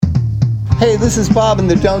Hey, this is Bob in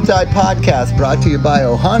the Don't Die podcast, brought to you by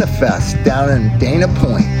Ohana Fest down in Dana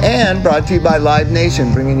Point, and brought to you by Live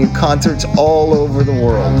Nation, bringing you concerts all over the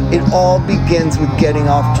world. It all begins with getting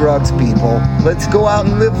off drugs, people. Let's go out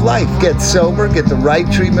and live life. Get sober, get the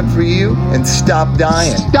right treatment for you, and stop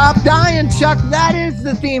dying. Stop dying, Chuck. That is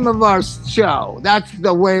the theme of our show. That's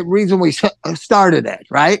the reason we started it,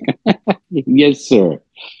 right? Yes, sir.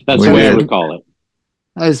 That's the way I would call it.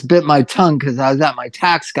 I just bit my tongue because I was at my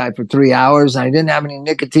tax guy for 3 hours and I didn't have any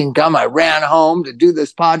nicotine gum. I ran home to do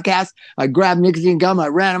this podcast. I grabbed nicotine gum. I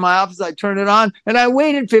ran in my office. I turned it on and I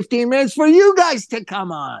waited 15 minutes for you guys to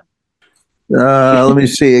come on. Let me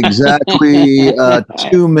see. Exactly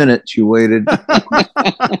 2 minutes you waited.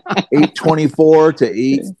 8:24 to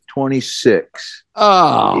 8:26.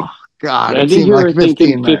 Oh, God. I think you were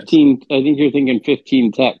thinking 15. I think you're thinking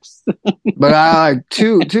 15 texts. But I like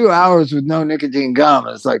two hours with no nicotine gum.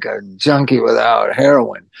 It's like a junkie without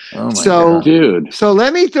heroin. Oh my God. Dude. So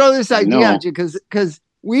let me throw this idea at you because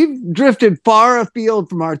we've drifted far afield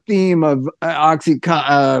from our theme of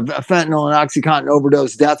fentanyl and OxyContin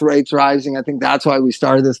overdose death rates rising. I think that's why we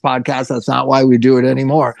started this podcast. That's not why we do it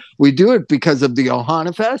anymore. We do it because of the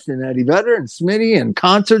Ohana Fest and Eddie Vedder and Smitty and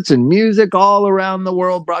concerts and music all around the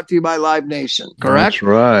world, brought to you by Live Nation. Correct? That's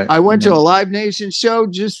right. I went to a Live Nation show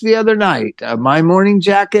just the other night. My Morning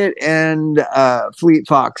Jacket and Fleet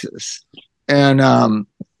Foxes. And I'm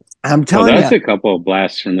telling you, that's a couple of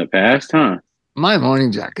blasts from the past, huh? My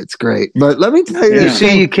Morning Jacket's great, but let me tell you this.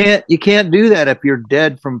 See, you can't do that if you're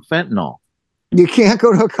dead from fentanyl. You can't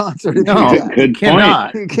go to a concert if No, you're dead. good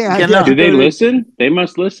point. You can't. Do they listen? They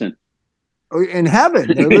must listen. In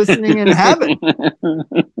heaven, they're listening in heaven,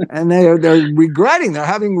 and they're regretting. They're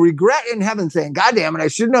having regret in heaven, saying, "God damn it! I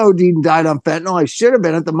should know Dean died on fentanyl. I should have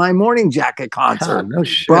been at the My Morning Jacket concert." No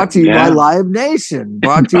shit. Brought to you by Live Nation.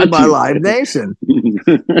 Brought to you by Live Nation.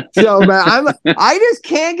 So, man, I just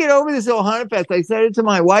can't get over this Ohana Fest. I said it to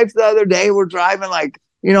my wife the other day. We're driving,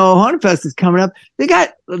 Ohana Fest is coming up. They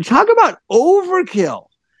got talk about overkill.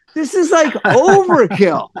 This is like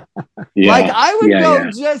overkill. I would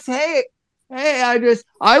go just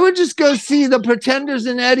I would just go see the Pretenders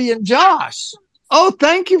and Eddie and Josh. Oh,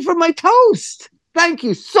 thank you for my toast. Thank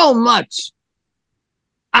you so much.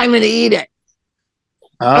 I'm going to eat it.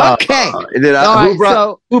 Okay.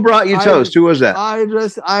 Who brought you toast? Who was that? I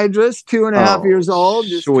just 2.5 years old,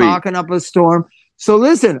 just talking up a storm. So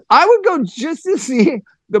listen, I would go just to see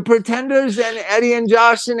the Pretenders and Eddie and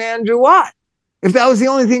Josh and Andrew Watt. If that was the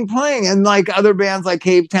only thing playing, and like other bands like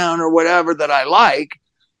Cave Town or whatever that I like.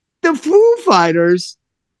 The Foo Fighters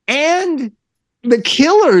and the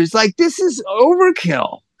Killers, this is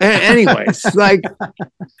overkill. Anyways,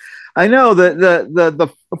 I know that the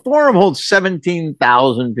forum holds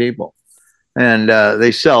 17,000 people, and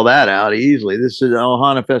they sell that out easily. This is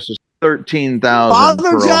Ohana Fest is 13,000.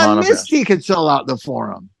 Father John Misty could sell out the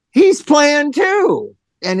forum. He's playing too.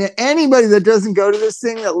 And anybody that doesn't go to this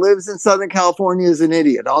thing that lives in Southern California is an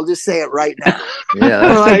idiot. I'll just say it right now.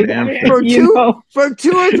 Yeah, for $200 or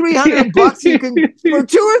 $300 you can you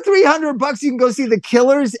can go see the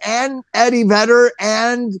Killers and Eddie Vedder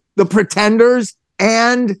and the Pretenders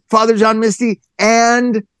and Father John Misty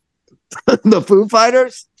and the Foo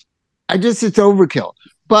Fighters. It's overkill.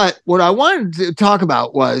 But what I wanted to talk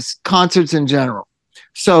about was concerts in general.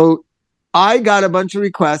 So I got a bunch of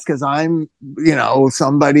requests because I'm,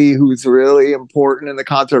 somebody who's really important in the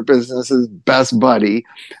concert business's best buddy.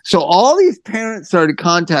 So all these parents started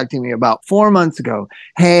contacting me about 4 months ago.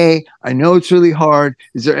 Hey, I know it's really hard.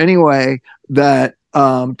 Is there any way that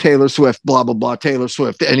Taylor Swift, blah, blah, blah, Taylor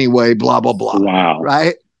Swift, anyway, blah, blah, blah. Wow.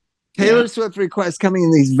 Right? Taylor Swift requests coming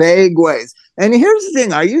in these vague ways. And here's the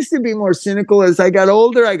thing. I used to be more cynical. As I got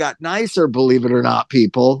older, I got nicer, believe it or not,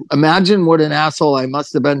 people. Imagine what an asshole I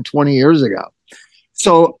must have been 20 years ago.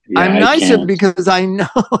 So I'm nicer because I know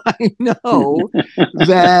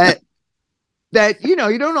that, you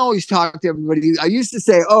don't always talk to everybody. I used to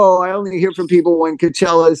say, I only hear from people when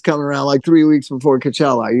Coachella is coming around, like 3 weeks before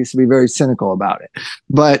Coachella. I used to be very cynical about it.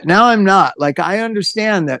 But now I'm not. I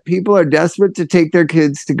understand that people are desperate to take their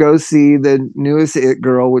kids to go see the newest it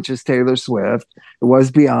girl, which is Taylor Swift. It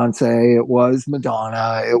was Beyonce. It was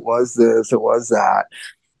Madonna. It was this. It was that.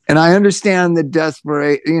 And I understand the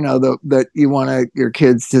desperate, that you want your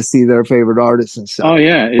kids to see their favorite artists and stuff. Oh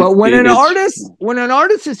yeah. But when an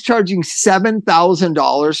artist is charging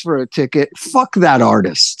 $7,000 for a ticket, fuck that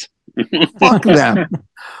artist. Fuck them.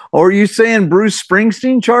 Or are you saying Bruce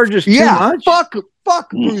Springsteen charges too much? Fuck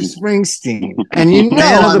Bruce Springsteen. And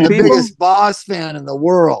I'm the biggest Boss fan in the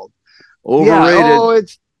world.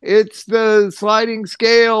 Overrated. It's the sliding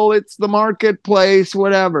scale. It's the marketplace,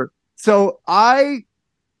 whatever. So I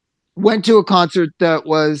went to a concert that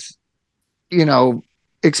was,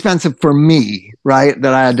 expensive for me, right?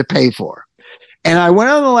 That I had to pay for. And I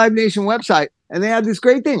went on the Live Nation website and they had this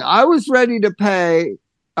great thing. I was ready to pay.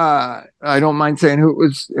 I don't mind saying who it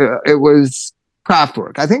was. It was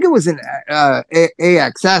Kraftwerk. I think it was an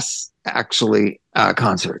AXS actually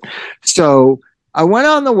concert. So I went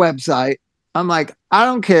on the website. I'm like, I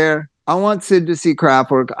don't care. I want Sid to see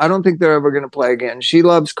Kraftwerk. I don't think they're ever going to play again. She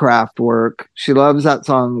loves Kraftwerk. She loves that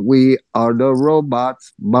song, We Are the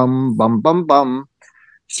Robots. Bum, bum, bum, bum.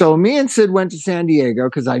 So me and Sid went to San Diego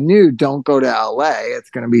because I knew don't go to LA. It's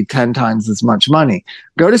going to be 10 times as much money.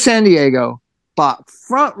 Go to San Diego, bought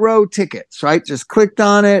front row tickets, right? Just clicked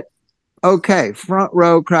on it. Okay, front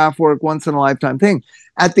row Kraftwerk, once in a lifetime thing.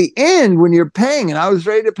 At the end, when you're paying, and I was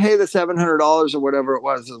ready to pay the $700 or whatever it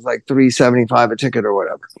was like $375 a ticket or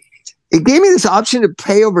whatever. It gave me this option to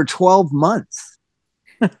pay over 12 months.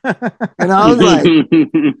 And I was like,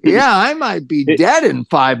 yeah, I might be dead in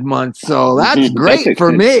 5 months. So that's great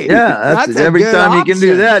for me. Yeah, that's every time you can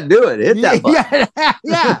do that, do it. Hit that button.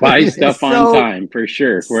 Yeah. Buy stuff on time for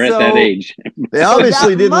sure. We're at that age. They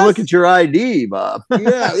obviously didn't look at your ID, Bob.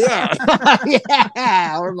 Yeah.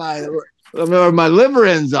 Or my liver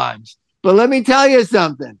enzymes. But let me tell you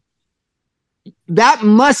something. That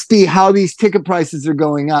must be how these ticket prices are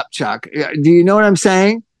going up, Chuck. Do you know what I'm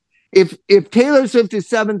saying? If Taylor Swift is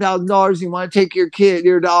 $7,000, you want to take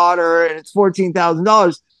your daughter, and it's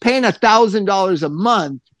 $14,000, paying $1,000 a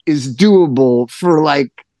month is doable for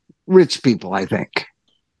like rich people, I think.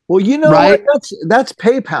 Well, right? That's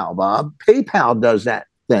PayPal, Bob. PayPal does that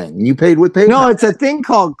thing. You paid with PayPal. No, it's a thing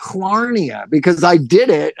called Klarna because I did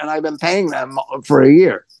it and I've been paying them for a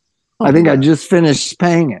year. I think I just finished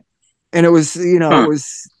paying it. And it was, it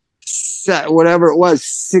was whatever it was,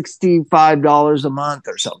 $65 a month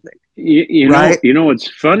or something. Right? What's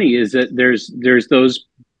funny is that there's those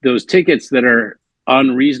tickets that are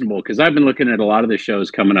unreasonable because I've been looking at a lot of the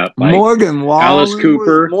shows coming up. Like Morgan Wallen, Alice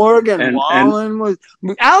Cooper,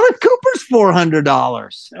 Alice Cooper's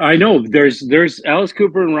 $400. I know there's Alice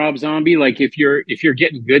Cooper and Rob Zombie. Like if you're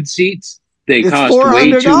getting good seats, they cost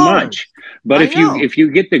way too much. But if you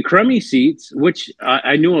get the crummy seats, which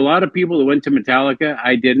I knew a lot of people that went to Metallica,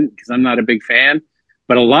 I didn't because I'm not a big fan.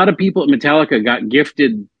 But a lot of people at Metallica got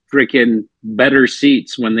gifted freaking better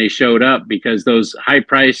seats when they showed up because those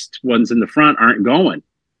high-priced ones in the front aren't going.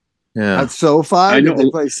 Yeah, at SoFi. I know. Did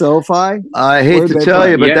they play SoFi? I hate to tell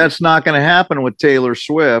you, but that's not going to happen with Taylor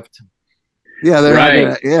Swift. Yeah, they're not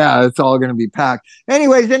gonna, it's all going to be packed.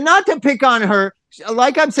 Anyways, and not to pick on her,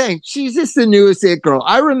 like I'm saying, she's just the newest it girl.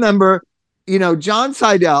 I remember, John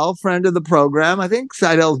Seidel, friend of the program. I think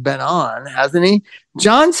Seidel's been on, hasn't he?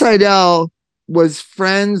 John Seidel was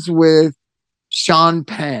friends with Sean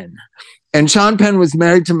Penn, and Sean Penn was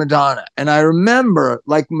married to Madonna. And I remember,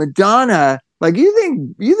 like Madonna, like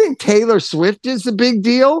you think Taylor Swift is a big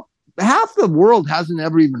deal? Half the world hasn't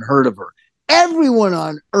ever even heard of her. Everyone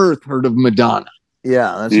on earth heard of Madonna.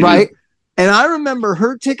 Yeah, that's right. And I remember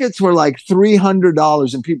her tickets were like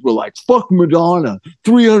 $300, and people were like, "Fuck Madonna,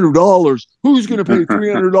 $300. Who's going to pay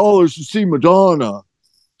 $300 to see Madonna?"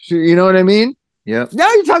 You know what I mean? Yeah.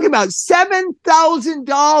 Now you're talking about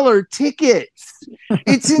 $7,000 tickets.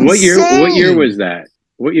 It's insane. What year was that?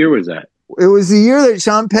 It was the year that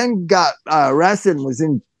Sean Penn got arrested and was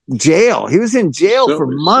in jail. He was in jail for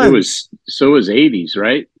months. It was 80s,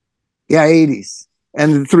 right? Yeah, 80s,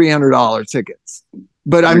 and the $300 tickets.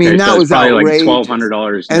 But I mean, that was outrageous. Like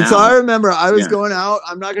 $1,200. And so I remember I was going out.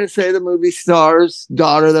 I'm not going to say the movie star's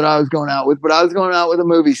daughter that I was going out with, but I was going out with a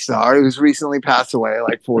movie star who's recently passed away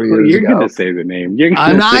like 4 years ago. You're going to say the name.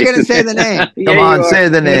 I'm not going to say the name. Come on, say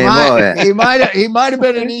the name. He might have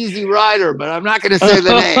been an easy rider, but I'm not going to say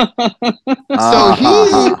the name.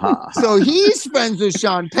 So he's friends with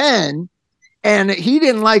Sean Penn. And he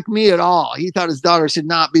didn't like me at all. He thought his daughter should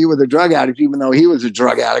not be with a drug addict, even though he was a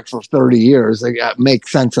drug addict for 30 years. Like, make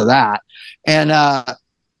sense of that. And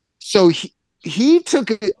so he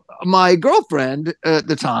took my girlfriend at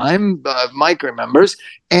the time, Mike remembers,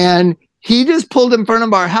 and he just pulled in front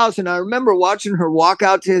of our house. And I remember watching her walk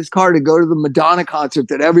out to his car to go to the Madonna concert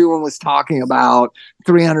that everyone was talking about,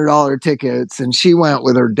 $300 tickets. And she went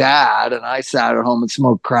with her dad, and I sat at home and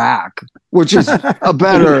smoked crack, which is it's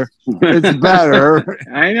better.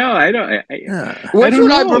 I know. Which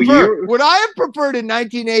would I prefer? Would I have preferred in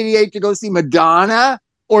 1988 to go see Madonna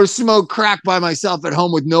or smoke crack by myself at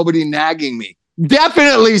home with nobody nagging me?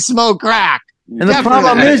 Definitely smoke crack. And the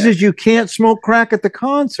problem is you can't smoke crack at the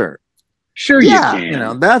concert. Sure, you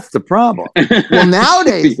can. That's the problem. Well,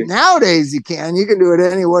 nowadays you can. You can do it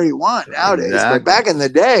anywhere you want nowadays. Exactly. But back in the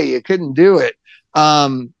day, you couldn't do it.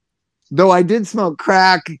 Though I did smoke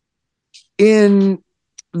crack in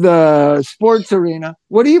the sports arena.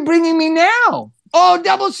 What are you bringing me now? Oh,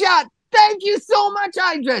 double shot. Thank you so much,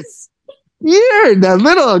 Idris. You're the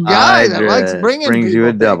little guy that likes brings you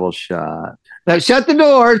a double shot. Now shut the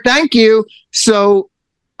door. Thank you. So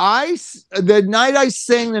the night I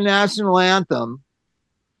sang the national anthem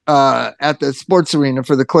at the sports arena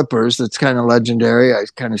for the Clippers, that's kind of legendary. I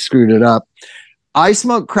kind of screwed it up. I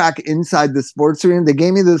smoked crack inside the sports arena. They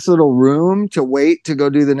gave me this little room to wait to go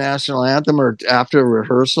do the national anthem or after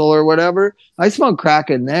rehearsal or whatever. I smoked crack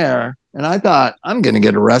in there, and I thought, I'm going to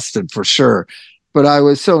get arrested for sure. But I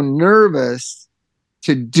was so nervous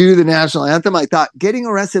to do the national anthem. I thought getting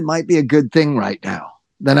arrested might be a good thing right now.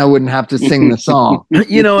 Then I wouldn't have to sing the song.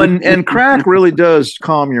 And crack really does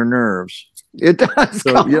calm your nerves. It does.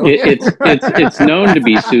 So, it's known to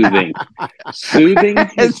be soothing. Soothing,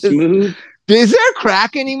 smooth. Is there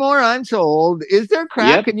crack anymore? I'm so old. Is there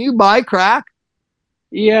crack? Yep. Can you buy crack?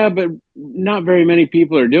 Yeah, but not very many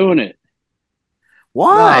people are doing it.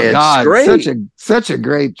 Why? Oh, God, great. Such a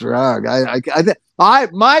great drug.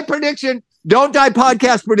 My prediction, Don't Die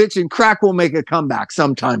podcast prediction, crack will make a comeback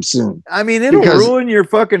sometime soon. I mean, it'll ruin your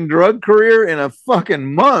fucking drug career in a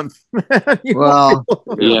fucking month. Well,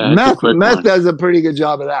 meth does a pretty good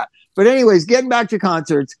job of that. But anyways, getting back to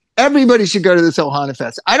concerts, everybody should go to this Ohana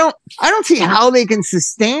Fest. I don't see how they can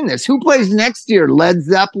sustain this. Who plays next year? Led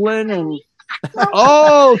Zeppelin and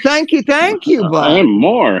oh, thank you, bud. And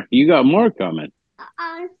more. You got more coming.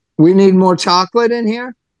 We need more chocolate in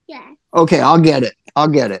here? Yeah. Okay, I'll get it.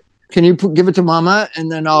 Can you give it to Mama,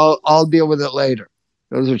 and then I'll deal with it later.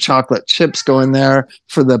 Those are chocolate chips going there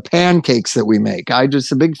for the pancakes that we make. I'm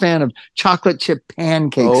just a big fan of chocolate chip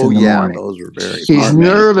pancakes in the morning. Those are very He's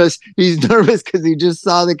nervous. He's nervous because he just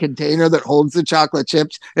saw the container that holds the chocolate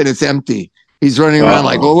chips and it's empty. He's running around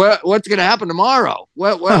like, well, what's going to happen tomorrow?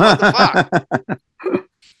 What the fuck?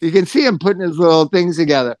 You can see him putting his little things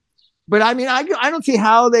together. But I mean, I don't see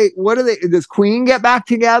how does Queen get back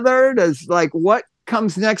together? What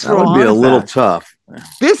comes next for Ohana? That would be a little tough.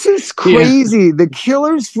 This is crazy. Yeah. The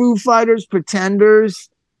Killers, Foo Fighters, Pretenders,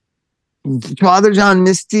 Father John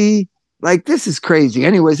Misty. This is crazy.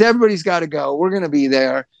 Anyways, everybody's got to go. We're going to be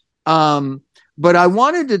there. But I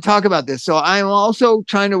wanted to talk about this. So I'm also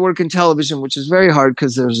trying to work in television, which is very hard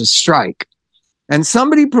because there's a strike. And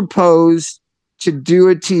somebody proposed to do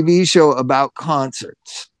a TV show about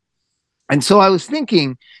concerts. And so I was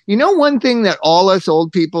thinking, one thing that all us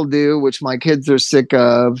old people do, which my kids are sick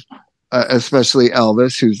of, especially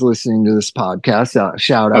Elvis, who's listening to this podcast.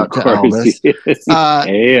 Shout out to Elvis. Hey,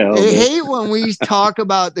 Elvis. They hate when we talk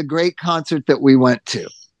about the great concert that we went to.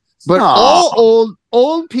 But all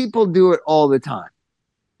old people do it all the time,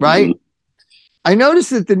 right? Mm-hmm. I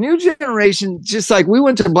noticed that the new generation, just like we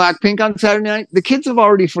went to Blackpink on Saturday night, the kids have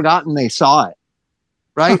already forgotten they saw it,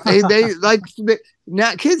 right?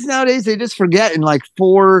 Now kids nowadays, they just forget in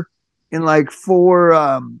 4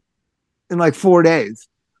 days.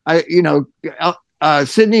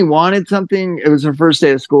 Sydney wanted something. It was her first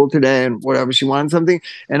day of school today and whatever. She wanted something.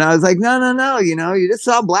 And I was like, no. You just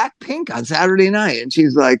saw Blackpink on Saturday night. And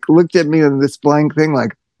she's looked at me in this blank thing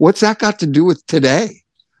what's that got to do with today?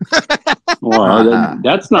 Well,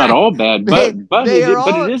 that's not all bad, but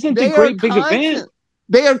it isn't a great big event.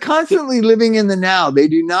 They are constantly living in the now. They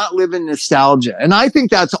do not live in nostalgia. And I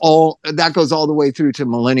think that goes all the way through to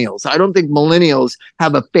millennials. I don't think millennials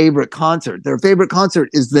have a favorite concert. Their favorite concert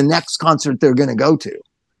is the next concert they're going to go to.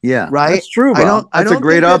 Yeah, right. That's true. That's a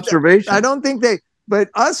great observation. I don't think but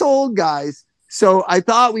us old guys. So I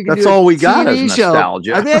thought we could do all we got is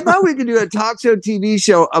nostalgia. I thought we could do a talk show TV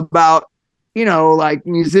show about,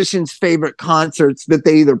 musicians' favorite concerts that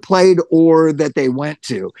they either played or that they went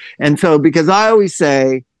to. And so, because I always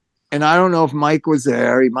say, and I don't know if Mike was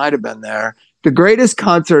there, he might have been there, the greatest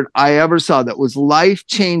concert I ever saw that was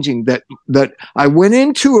life-changing, that I went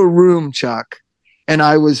into a room, Chuck, and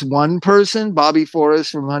I was one person, Bobby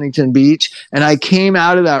Forrest from Huntington Beach, and I came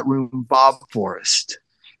out of that room, Bob Forrest.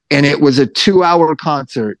 And it was a 2-hour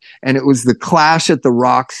concert, and it was the Clash at the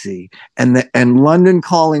Roxy, and London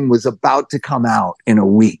Calling was about to come out in a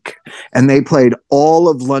week, and they played all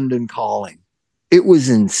of London Calling. It was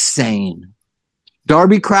insane.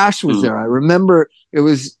 Darby Crash was there. I remember it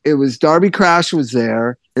was Darby Crash was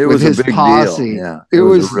there. It was his a big posse. Deal. Yeah, it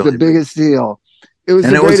was really the biggest deal. It was,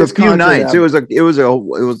 and it was a few nights. Ever. It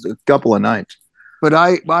was a couple of nights. But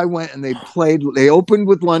I went and they opened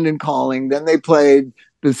with London Calling, then they played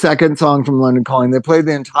the second song from London Calling. They played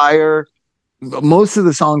most of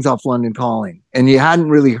the songs off London Calling, and you hadn't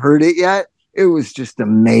really heard it yet. It was just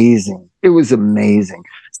amazing. It was amazing.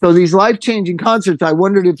 So these life-changing concerts, I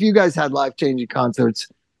wondered if you guys had life-changing concerts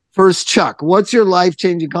First, Chuck, what's your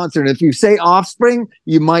life-changing concert? If you say Offspring,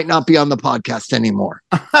 you might not be on the podcast anymore.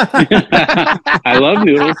 I love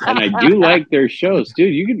Noodles, and I do like their shows,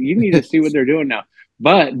 dude. You need to see what they're doing now.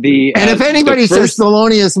 But if anybody says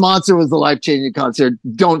Thelonious Monster was the life-changing concert,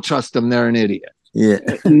 don't trust them. They're an idiot. Yeah.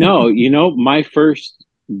 No, my first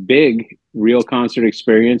big real concert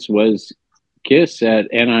experience was Kiss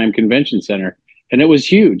at Anaheim Convention Center, and it was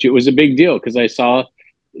huge. It was a big deal because I stepped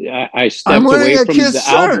away from the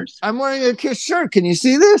albums. I'm wearing a Kiss shirt. Can you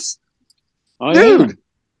see this? Oh, dude,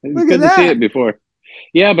 yeah. I couldn't see it before.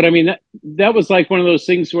 Yeah, but I mean that was like one of those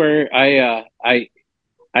things where I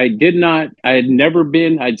had never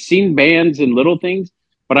been. I'd seen bands and little things,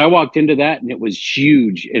 but I walked into that and it was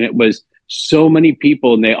huge, and it was so many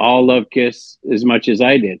people, and they all loved Kiss as much as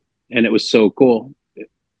I did, and it was so cool.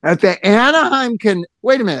 At the Anaheim the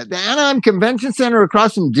Anaheim Convention Center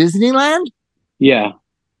across from Disneyland? Yeah.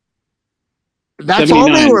 That's 79.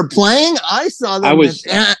 All they were playing? I saw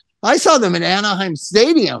them at Anaheim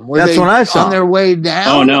Stadium. That's when I saw on their way down.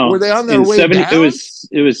 Oh no. Were they on their way down?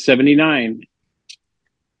 It was 79.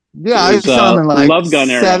 Yeah, I saw them like Love Gun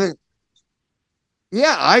era.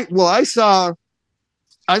 Yeah, I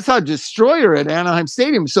saw Destroyer at Anaheim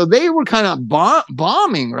Stadium. So they were kind of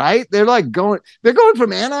bombing, right? They're going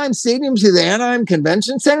from Anaheim Stadium to the Anaheim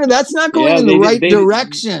Convention Center. That's not going in the right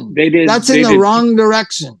direction. That's in the wrong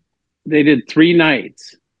direction. They did 3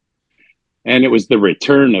 nights, and it was the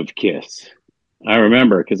return of Kiss. I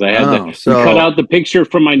remember because I had cut out the picture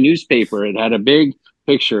from my newspaper. It had a big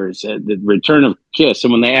picture. It said the return of Kiss.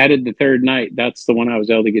 And when they added the 3rd night, that's the one I was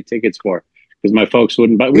able to get tickets for. Because my folks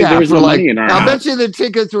wouldn't buy. There was no money in our house. I bet you the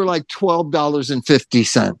tickets were like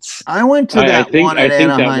 $12.50. I went to that one at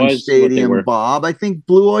Anaheim Stadium, Bob. I think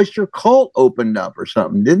Blue Oyster Cult opened up or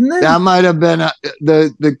something, didn't they? That might have been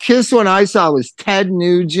the Kiss one I saw was Ted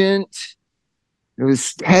Nugent. It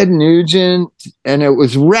was Ted Nugent, and it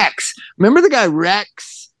was Rex. Remember the guy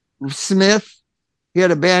Rex Smith? He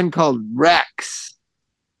had a band called Rex,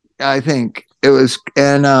 I think it was,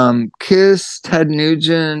 and Kiss, Ted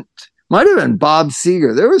Nugent. Might have been Bob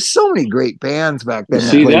Seger. There was so many great bands back then.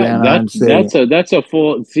 See, that's a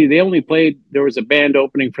full. See, they only played. There was a band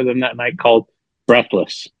opening for them that night called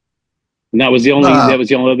Breathless, and that was the only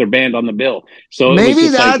other band on the bill. So maybe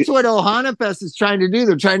that's what Ohana Fest is trying to do.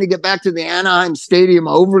 They're trying to get back to the Anaheim Stadium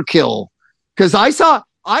overkill. Because I saw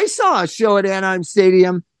a show at Anaheim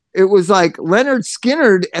Stadium. It was like Leonard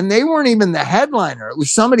Skinner, and they weren't even the headliner. It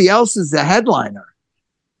was somebody else's the headliner.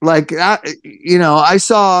 Like I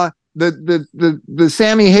saw. The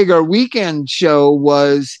Sammy Hagar weekend show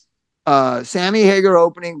was Sammy Hagar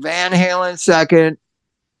opening, Van Halen second,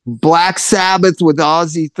 Black Sabbath with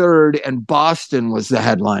Ozzy third, and Boston was the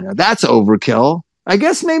headliner. That's overkill. I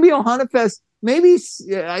guess maybe Ohana Fest, maybe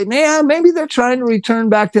they're trying to return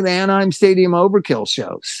back to the Anaheim Stadium overkill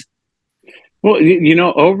shows. Well,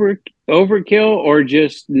 overkill or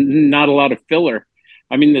just not a lot of filler.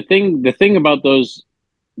 I mean, the thing about those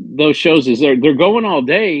shows is they're going all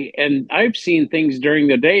day, and I've seen things during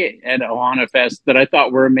the day at Ohana Fest that I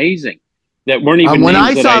thought were amazing that weren't even when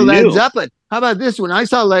I saw Led Zeppelin. How about this? When I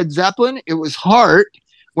saw Led Zeppelin, it was Heart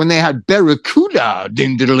when they had Barracuda.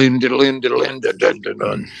 Ding diddle-in, diddle-in, diddle-in,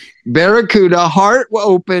 dun-dun-dun-dun. Barracuda, Heart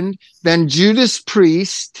opened, then Judas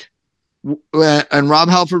Priest, and Rob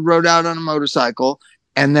Halford rode out on a motorcycle,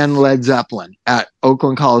 and then Led Zeppelin at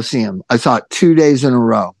Oakland Coliseum. I saw it 2 days in a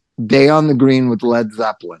row. Day on the Green with Led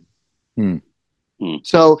Zeppelin.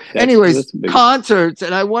 So anyways, concerts.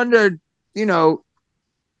 And I wondered,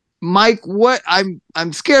 Mike, what I'm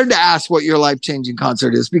scared to ask what your life-changing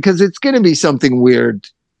concert is, because it's going to be something weird.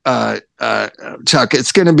 Chuck,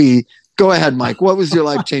 it's going to be, go ahead, Mike. What was your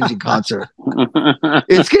life-changing concert?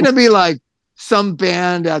 It's going to be like some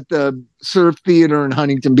band at the Surf Theater in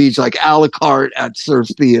Huntington Beach, like a la carte at Surf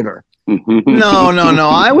Theater. No.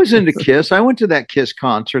 I was into Kiss. I went to that Kiss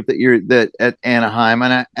concert that at Anaheim,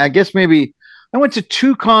 and I guess maybe I went to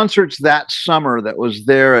 2 concerts that summer that was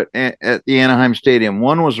there at the Anaheim Stadium.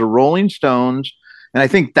 One was the Rolling Stones, and I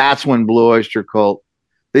think that's when Blue Oyster Cult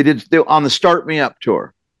they on the Start Me Up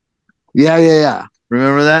tour. Yeah.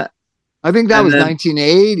 Remember that? I think that was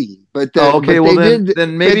 1980. But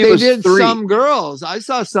then maybe it was 3. Some Girls. I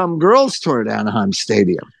saw Some Girls tour at Anaheim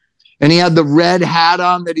Stadium. And he had the red hat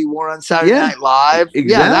on that he wore on Saturday Night Live. Exactly.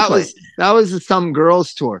 Yeah, that was the Some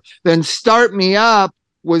Girls tour. Then Start Me Up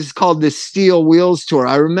was called the Steel Wheels tour.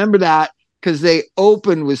 I remember that because they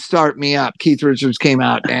opened with Start Me Up. Keith Richards came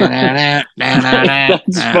out. That's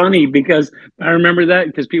funny because I remember that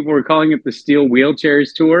because people were calling it the Steel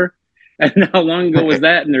Wheelchairs tour. And how long ago was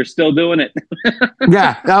that? And they're still doing it.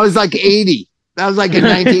 Yeah, that was like 80. That was like in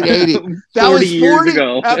 1980. That 40 was 40 years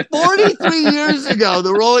ago. 43 years ago,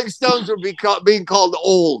 the Rolling Stones were being called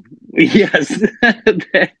old. Yes. And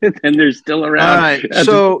they're still around. All right.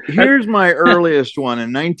 So here's my earliest one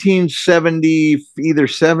in 1970, either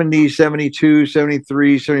 70, 72,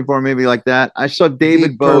 73, 74, maybe like that. I saw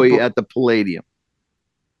David Bowie at the Palladium.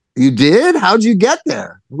 You did? How'd you get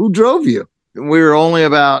there? Who drove you? We were only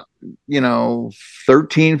about,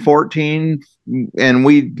 13, 14. And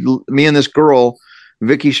me and this girl,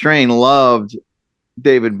 Vicky Strain, loved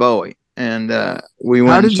David Bowie. And we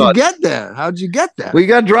went. How did you get there? How'd you get there? We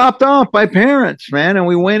got dropped off by parents, man, and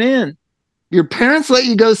we went in. Your parents let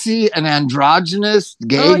you go see an androgynous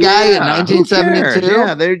gay guy in 1972?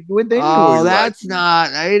 Yeah, they oh, that's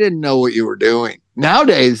not. I didn't know what you were doing.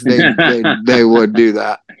 Nowadays, they would do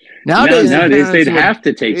that. Nowadays they'd have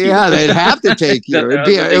to take you. Yeah, they'd have to take you.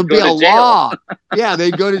 It'd be a law. Yeah,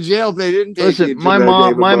 they'd go to jail if they didn't take you. My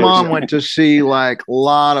mom went to see like a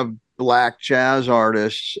lot of black jazz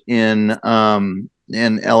artists in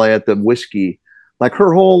LA at the Whiskey. Like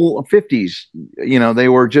her whole 50s, they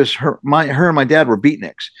were just her and my dad were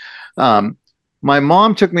beatniks. My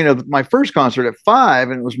mom took me to my first concert at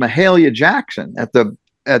 5, and it was Mahalia Jackson at the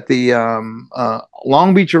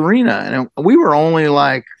Long Beach Arena, and we were only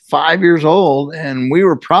like 5 years old, and we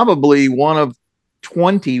were probably one of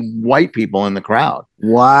 20 white people in the crowd.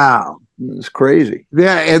 Wow. It's crazy.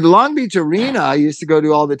 Yeah, at Long Beach Arena, I used to go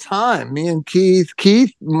to all the time. Me and Keith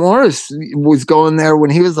Morris was going there when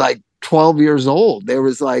he was like 12 years old. There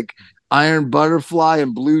was like Iron Butterfly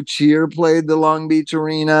and Blue Cheer played the Long Beach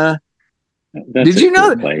Arena. Did you know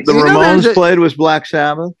that the Ramones played with Black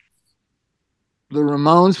Sabbath? The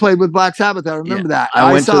Ramones played with Black Sabbath. I remember that.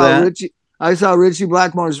 I went to that. I saw Richie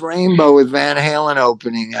Blackmore's Rainbow with Van Halen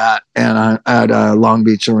opening at Long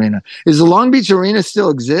Beach Arena. Does the Long Beach Arena still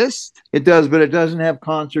exist? It does, but it doesn't have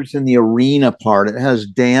concerts in the arena part. It has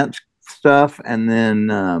dance stuff, and then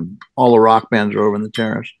all the rock bands are over in the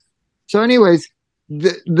terrace. So, anyways,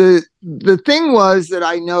 the thing was that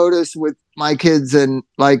I noticed with my kids, and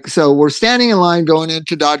so we're standing in line going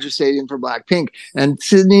into Dodger Stadium for Blackpink, and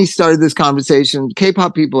Sydney started this conversation.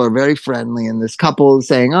 K-pop people are very friendly, and this couple is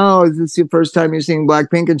saying, "Oh, is this your first time you're seeing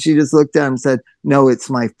Blackpink?" And she just looked at him and said, "No, it's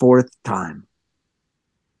my fourth time."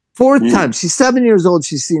 Fourth time. She's 7 years old.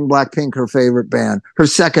 She's seen Blackpink, her favorite band, her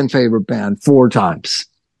second favorite band, 4 times.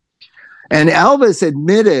 And Elvis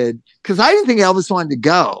admitted, because I didn't think Elvis wanted to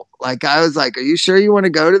go. I was like, "Are you sure you want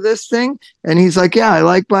to go to this thing?" And he's like, "Yeah, I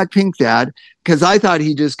like Blackpink, Dad." Because I thought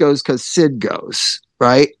he just goes because Sid goes,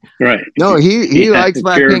 right? Right. No, he likes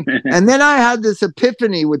Blackpink. And then I had this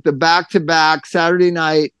epiphany with the back-to-back Saturday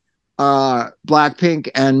night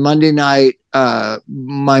Blackpink and Monday night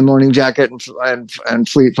My Morning Jacket and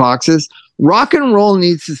Fleet Foxes. Rock and roll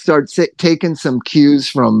needs to start taking some cues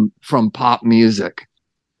from pop music.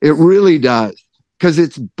 It really does. Because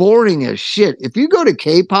it's boring as shit. If you go to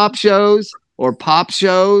K-pop shows or pop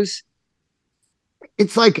shows,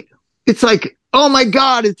 it's like, oh my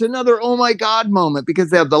God, it's another oh my God moment,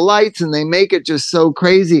 because they have the lights and they make it just so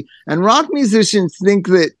crazy. And rock musicians think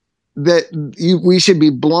that we should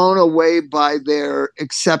be blown away by their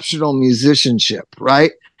exceptional musicianship,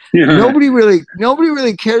 right? Yeah. Nobody really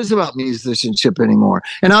cares about musicianship anymore.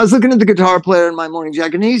 And I was looking at the guitar player in My Morning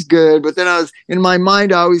Jacket, and he's good. But then in my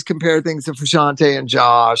mind, I always compare things to Frusciante and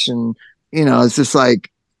Josh. And, it's just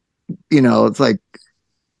like, it's like,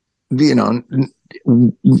 1A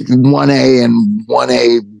and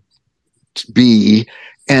 1AB.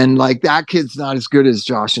 And like that kid's not as good as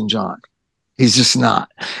Josh and John. He's just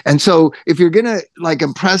not. And so if you're going to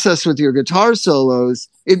impress us with your guitar solos,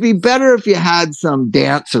 it'd be better if you had some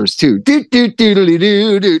dancers too. Those because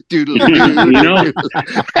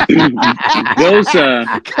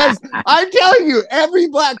I'm telling you, every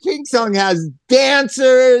Blackpink song has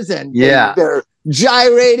dancers, and they're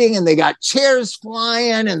gyrating, and they got chairs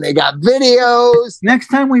flying, and they got videos. Next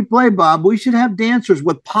time we play, Bob, we should have dancers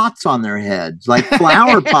with pots on their heads, like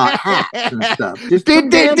flower pot hats and stuff. Just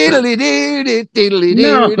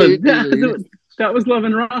that was Love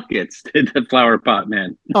and Rockets, the flower pot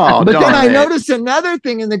man. Oh, but then I noticed another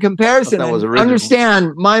thing in the comparison.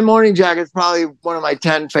 Understand, My Morning Jacket is probably one of my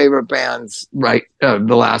 10 favorite bands, right? The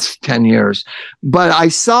last 10 years. But I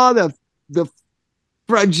saw the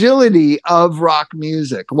fragility of rock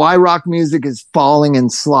music, why rock music is falling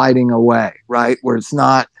and sliding away, right? Where it's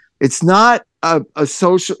not a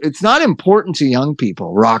social, it's not important to young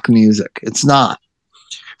people, rock music. It's not.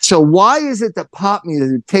 So why is it that pop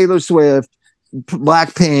music, Taylor Swift,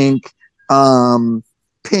 Blackpink,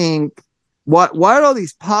 Pink, why are all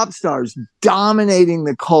these pop stars dominating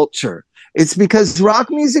the culture? It's because rock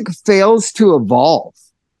music fails to evolve.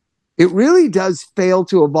 It really does fail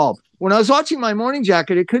to evolve. When I was watching My Morning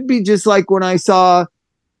Jacket, it could be just like when I saw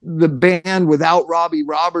the band without Robbie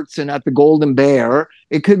Robertson at the Golden Bear.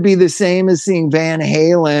 It could be the same as seeing Van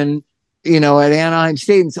Halen, at Anaheim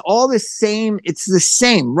Stadium. It's all the same. It's the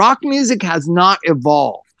same. Rock music has not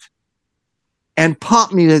evolved, and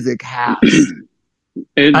pop music has.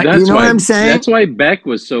 And that's what I'm saying? That's why Beck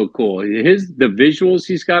was so cool. The visuals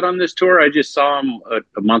he's got on this tour, I just saw him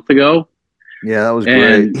a month ago. Yeah, that was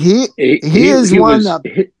great. He is one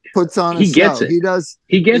that puts on a show. Gets it.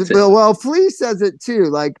 He gets it. Well, Flea says it too,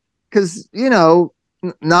 like, because,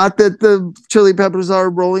 not that the Chili Peppers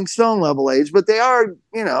are Rolling Stone level age, but they are,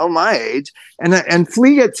 my age. And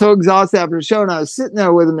Flea gets so exhausted after the show, and I was sitting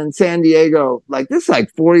there with him in San Diego, like this,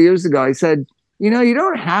 like 4 years ago. I said, you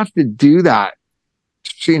don't have to do that.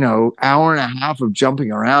 Hour and a half of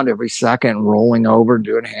jumping around every second, rolling over,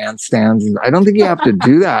 doing handstands. I don't think you have to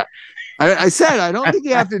do that. I said, I don't think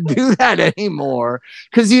you have to do that anymore,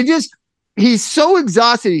 because he's so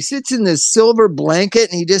exhausted. He sits in this silver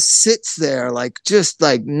blanket and he just sits there like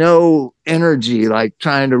no energy, like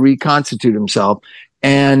trying to reconstitute himself.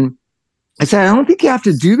 And I said, I don't think you have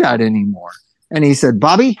to do that anymore. And he said,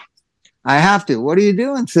 Bobby, I have to. What are you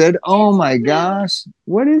doing, Sid? Oh my gosh.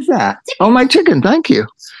 What is that? Oh, my chicken. Thank you.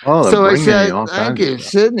 Oh, so I said, thank you,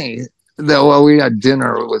 Sydney. Well, we had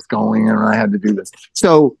dinner was going and I had to do this.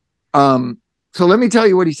 So let me tell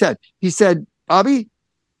you what he said. He said, Bobby,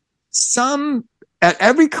 at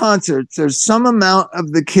every concert, there's some amount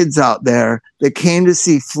of the kids out there that came to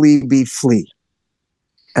see Flea be Flea.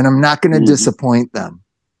 And I'm not going to disappoint them.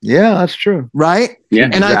 Yeah, that's true. Right? Yeah.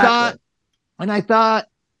 And exactly. I thought,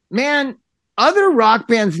 man, other rock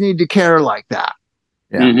bands need to care like that.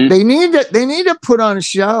 Yeah. Mm-hmm. They need to put on a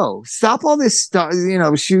show. Stop all this stuff,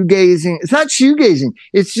 shoegazing. It's not shoegazing.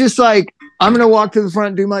 It's just like, I'm going to walk to the front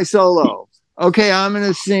and do my solo. Okay, I'm going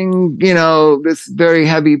to sing, this very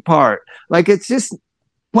heavy part. Like, it's just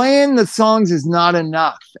playing the songs is not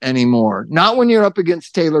enough anymore. Not when you're up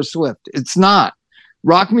against Taylor Swift. It's not.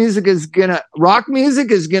 Rock music is going to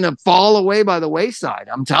fall away by the wayside.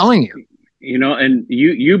 I'm telling you. And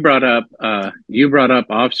you brought up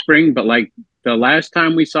Offspring, but like the last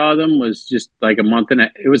time we saw them was just like a month and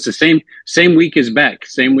it was the same week as Beck,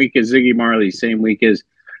 same week as Ziggy Marley, same week as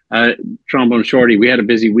Trombone Shorty. We had a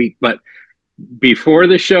busy week, but before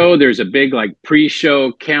the show, there's a big like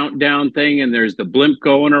pre-show countdown thing, and there's the blimp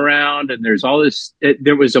going around, and there's all this.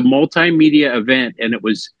 There was a multimedia event, and it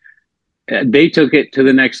was they took it to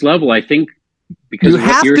the next level. I think because you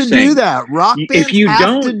have to do that. Rock bands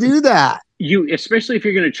have to do that. Especially if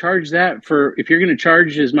you're going to charge if you're going to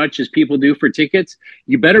charge as much as people do for tickets,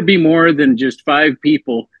 you better be more than just 5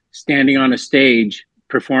 people standing on a stage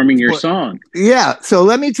performing your song. Yeah. So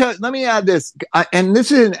let me add this. And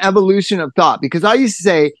this is an evolution of thought, because I used to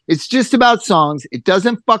say it's just about songs. It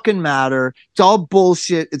doesn't fucking matter. It's all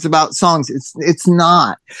bullshit. It's about songs. It's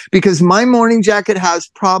not, because My Morning Jacket has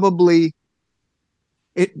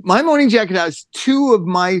My Morning Jacket has 2 of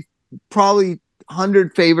my probably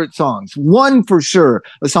 100 favorite songs. One for sure,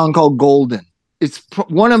 a song called Golden. It's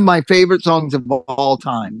one of my favorite songs of all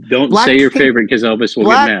time. Don't say your favorite, because Elvis will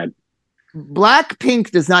get mad.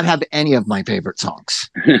 Blackpink does not have any of my favorite songs,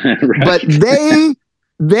 right. But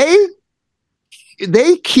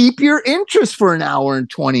they keep your interest for an hour and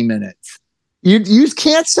 20 minutes. You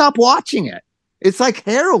can't stop watching it. It's like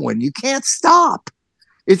heroin. You can't stop.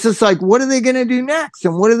 It's just like, what are they going to do next?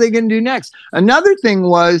 And what are they going to do next? Another thing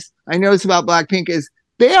I noticed about Blackpink is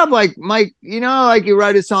they have like, Mike, like you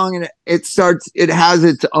write a song and it has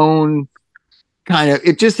its own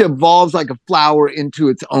it just evolves like a flower into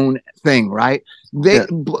its own thing, right?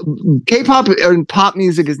 K-pop and pop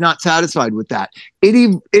music is not satisfied with that.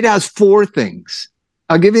 It has 4 things.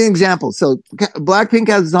 I'll give you an example. So Blackpink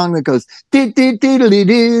has a song that goes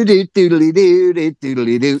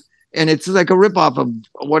and it's like a ripoff of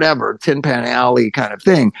whatever, Tin Pan Alley kind of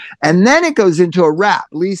thing. And then it goes into a rap.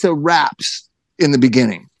 Lisa raps in the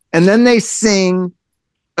beginning. And then they sing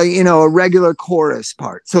a regular chorus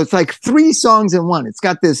part. So it's like 3 songs in one. It's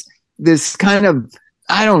got this kind of,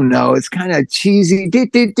 I don't know, it's kind of cheesy,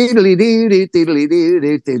 right?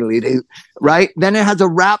 Then it has a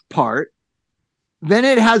rap part. Then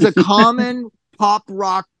it has a common pop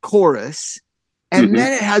rock chorus. And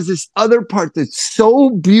then it has this other part that's so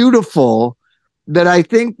beautiful that I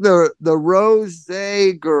think the Rose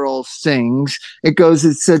girl sings. It goes,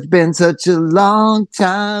 it's been such a long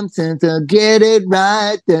time since I get it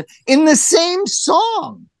right. Then in the same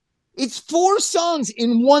song, it's 4 songs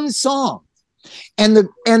in one song, and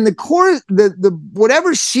the chorus, the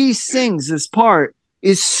whatever she sings, this part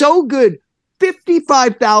is so good.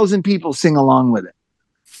 55,000 people sing along with it.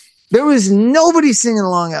 There was nobody singing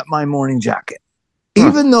along at My Morning Jacket,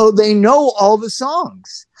 even though they know all the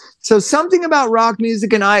songs. So something about rock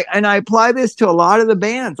music, and I apply this to a lot of the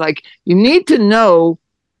bands. Like, you need to know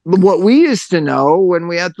what we used to know when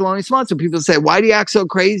we had Thelonious Monk. So people say, why do you act so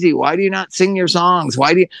crazy? Why do you not sing your songs?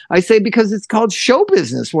 I say, because it's called show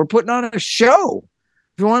business. We're putting on a show.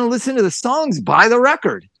 If you want to listen to the songs, buy the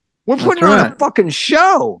record. We're putting on a fucking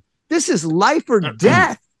show. This is life or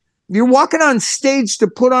death. You're walking on stage to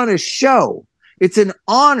put on a show. It's an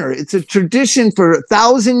honor. It's a tradition for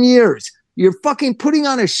 1,000 years. You're fucking putting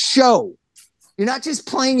on a show. You're not just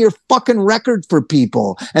playing your fucking record for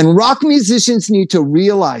people. And rock musicians need to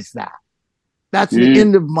realize that. That's the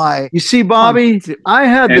end of my... You see, Bobby, I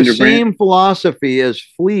had the same philosophy as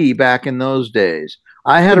Flea back in those days.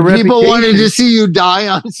 I had a reputation. People wanted to see you die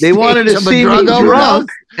on stage. They wanted to see me drunk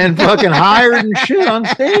and fucking hired and shit on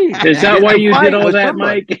stage. Is that why you did all that,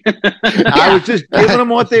 Mike? I was just giving them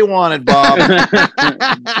what they wanted, Bob.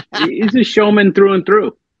 He's a showman through and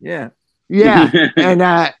through. Yeah.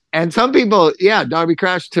 Yeah. And some people, Darby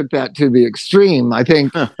Crash took that to the extreme. I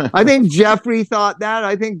think Jeffrey thought that.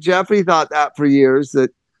 I think Jeffrey thought that for years.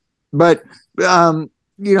 But a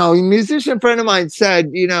musician friend of mine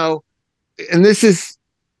said, and this is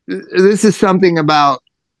something about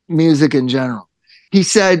music in general. He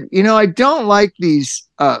said, I don't like these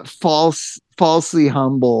falsely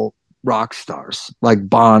humble rock stars like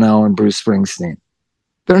Bono and Bruce Springsteen.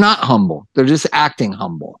 They're not humble. They're just acting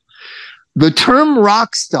humble. The term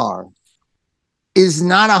rock star is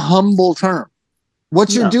not a humble term.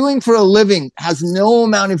 What you're doing for a living has no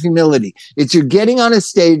amount of humility. It's you're getting on a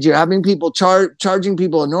stage, you're having people charging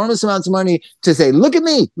people enormous amounts of money to say, look at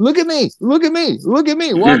me, look at me, look at me, look at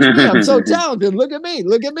me, watch me, I'm so talented, look at me,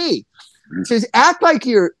 look at me. Just act like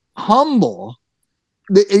you're humble.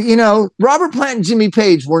 Robert Plant and Jimmy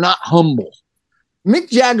Page were not humble. Mick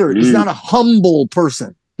Jagger is not a humble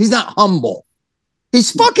person. He's not humble.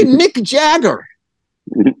 He's fucking Mick Jagger.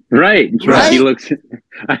 Right. He looks...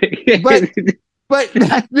 But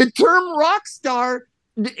the term rock star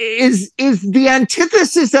is the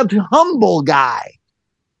antithesis of humble guy.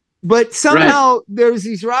 But somehow there's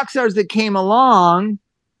these rock stars that came along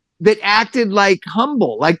that acted like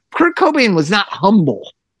humble. Like Kurt Cobain was not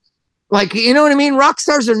humble. Like, you know what I mean? Rock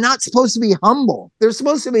stars are not supposed to be humble. They're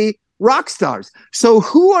supposed to be rock stars. So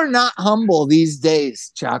who are not humble these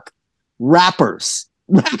days, Chuck? Rappers.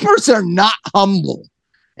 Rappers are not humble.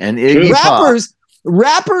 And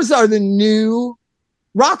rappers are the new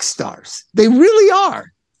rock stars. They really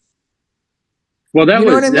are. Well,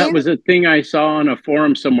 that was a thing I saw on a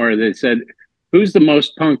forum somewhere that said, who's the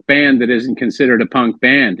most punk band that isn't considered a punk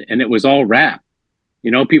band? And it was all rap.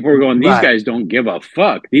 People were going, these guys don't give a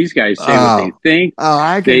fuck. These guys say what they think. Oh,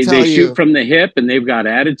 I can tell you. They shoot from the hip, and they've got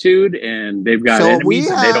attitude, and they've got enemies,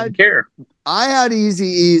 and they don't care. I had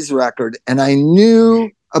Eazy-E's record, and I knew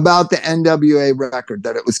about the NWA record,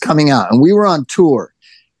 that it was coming out, and we were on tour,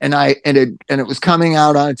 and it was coming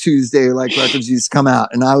out on a Tuesday, like records used to come out,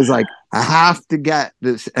 and I was like, I have to get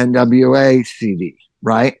this NWA CD,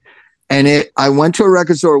 right? And I went to a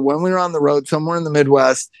record store when we were on the road somewhere in the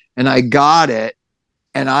Midwest, and I got it,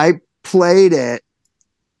 and I played it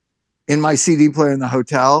in my CD player in the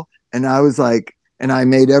hotel, and I was like, and I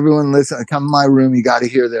made everyone listen. Come in my room, you got to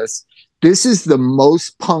hear this. This is the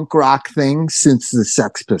most punk rock thing since the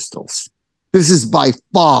Sex Pistols. This is by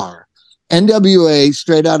far. NWA,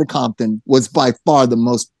 Straight Outta Compton, was by far the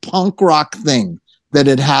most punk rock thing that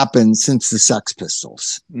had happened since the Sex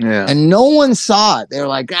Pistols. Yeah. And no one saw it. They were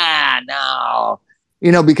like, no.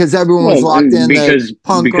 Because everyone was locked in. Because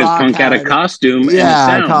punk had a costume and a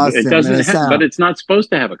sound. Costume it doesn't but it's not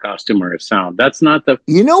supposed to have a costume or a sound. That's not the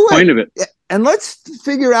point of it. And let's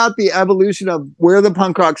figure out the evolution of where the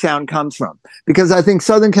punk rock sound comes from, because I think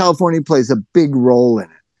Southern California plays a big role in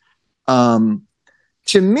it.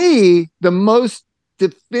 To me, the most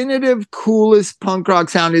definitive, coolest punk rock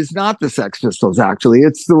sound is not the Sex Pistols, actually.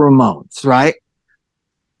 It's the Ramones, right?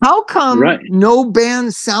 How come no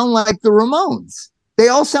bands sound like the Ramones? They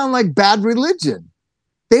all sound like Bad Religion.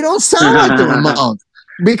 They don't sound like the Ramones.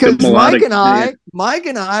 Because Mike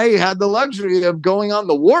and I had the luxury of going on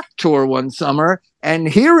the Warped Tour one summer and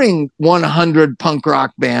hearing 100 punk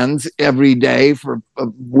rock bands every day for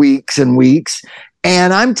weeks and weeks.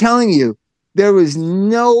 And I'm telling you, there was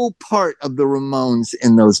no part of the Ramones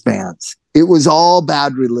in those bands. It was all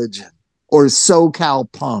Bad Religion or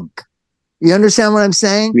SoCal punk. You understand what I'm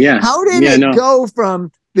saying? Yeah. How did it go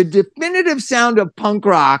from the definitive sound of punk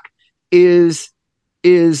rock is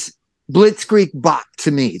Blitzkrieg Bop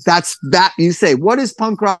to me? That's that. You say, what is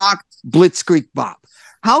punk rock? Blitzkrieg Bop.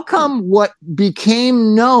 How come what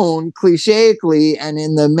became known clicheically and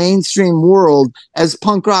in the mainstream world as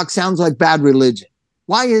punk rock sounds like Bad Religion?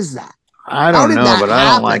 Why is that? I don't know, but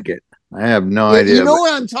I don't like it. I have no idea. You know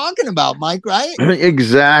what I'm talking about, Mike, right?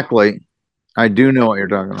 Exactly. I do know what you're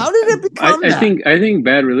talking about. How did it become that? I think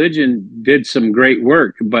Bad Religion did some great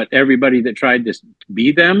work, but everybody that tried to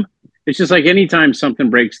be them, it's just like anytime something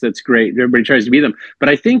breaks that's great, everybody tries to be them. But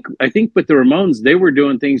I think with the Ramones, they were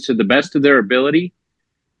doing things to the best of their ability,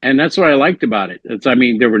 and that's what I liked about it.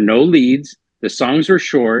 There were no leads. The songs were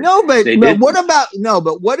short. But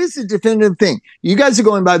what is the definitive thing? You guys are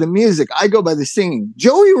going by the music. I go by the singing.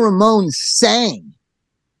 Joey Ramone sang.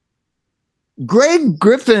 Greg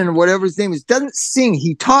Griffin, whatever his name is, doesn't sing.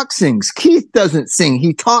 He talk sings. Keith doesn't sing.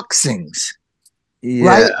 He talk sings. Yeah.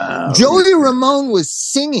 Right? Joey Ramone was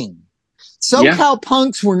singing. SoCal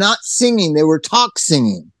punks were not singing. They were talk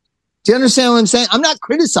singing. Do you understand what I'm saying? I'm not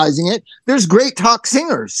criticizing it. There's great talk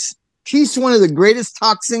singers. Keith's one of the greatest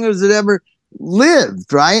talk singers that ever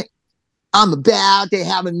lived, right? I'm about to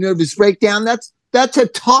have a nervous breakdown. That's a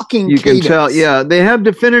talking cadence. You can tell, yeah. They have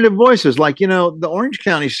definitive voices. Like, the Orange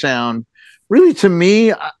County sound, really, to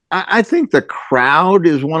me, I think the Crowd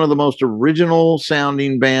is one of the most original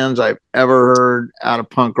sounding bands I've ever heard out of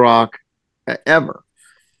punk rock, ever.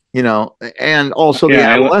 And also the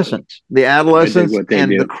Adolescents. The Adolescents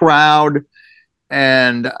and the Crowd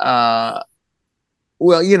and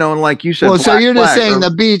and like you said, so you're just saying the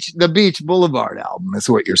Beach Boulevard album is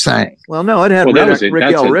what you're saying. Well, no, it had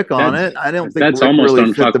Rick on it. I don't think that's Rick almost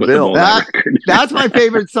really fit the bill. That's my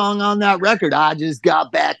favorite song on that record. I just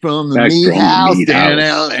got back from the meat house. I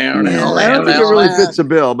don't think it really fits the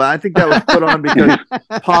bill, but I think that was put on because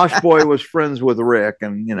Posh Boy was friends with Rick,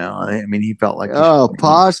 and he felt like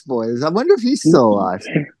Posh Boy. I wonder if he's still alive.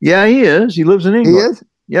 Yeah, he is. He lives in England. He is.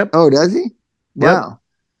 Yep. Oh, does he? Wow. Yep.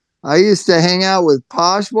 I used to hang out with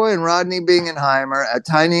Posh Boy and Rodney Bingenheimer at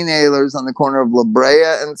Tiny Naylor's on the corner of La Brea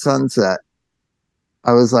and Sunset.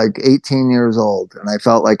 I was like 18 years old, and I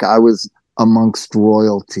felt like I was amongst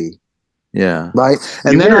royalty. Yeah. Right.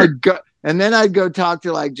 And then I'd go talk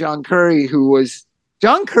to like John Curry,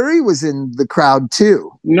 John Curry was in the Crowd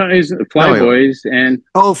too. No, he's Flyboys and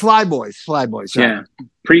Flyboys. Right. Yeah.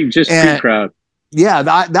 Pre-Crowd.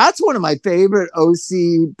 Yeah, that's one of my favorite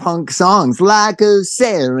OC punk songs. Like a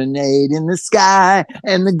serenade in the sky,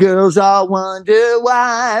 and the girls all wonder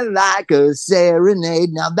why. Like a serenade.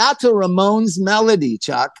 Now that's a Ramones melody,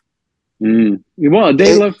 Chuck. Well,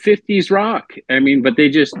 they love 50s rock. But they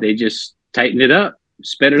just tightened it up,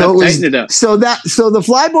 sped it up, tightened it up. So the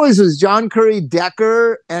Flyboys was John Curry,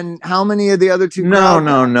 Decker, and how many of the other two?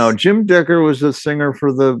 No. Jim Decker was the singer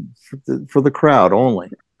for the Crowd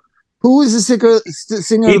only. Who was the singer of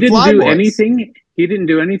Flyboys? He didn't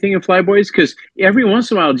do anything in Flyboys because every once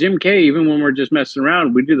in a while, Jim K, even when we're just messing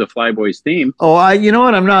around, we do the Flyboys theme. Oh, you know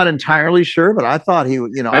what? I'm not entirely sure, but I thought he,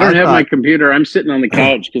 I don't have my computer. I'm sitting on the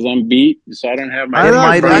couch because I'm beat, so I don't have my.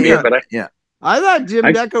 I thought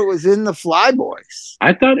Jim Decker was in the Flyboys.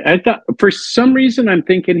 I thought for some reason I'm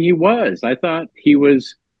thinking he was. I thought he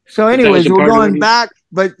was. So, anyways, we're going back,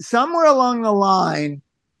 but somewhere along the line,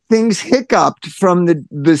 things hiccuped from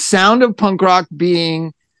the sound of punk rock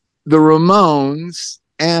being the Ramones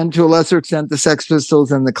and to a lesser extent the Sex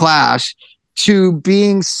Pistols and the Clash to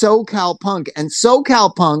being SoCal punk. And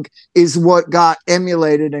SoCal punk is what got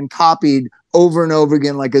emulated and copied over and over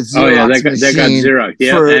again like a Xerox machine. That got Xerox.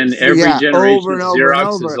 Yeah, and every generation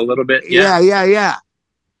Xerox is a little bit. Yeah.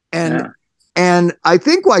 And I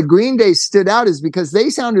think why Green Day stood out is because they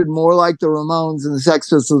sounded more like the Ramones and the Sex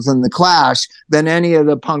Pistols and the Clash than any of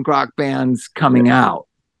the punk rock bands coming out.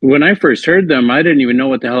 When I first heard them, I didn't even know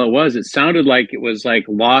what the hell it was. It sounded like it was like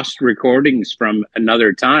lost recordings from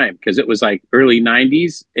another time because it was like early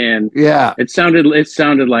 90s, and it sounded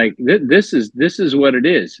like this is what it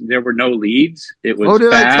is. There were no leads. It was.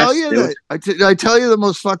 Did I tell you that? Did I tell you the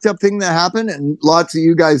most fucked up thing that happened? And lots of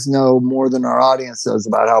you guys know more than our audience does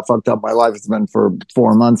about how fucked up my life has been for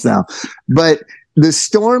 4 months now. But the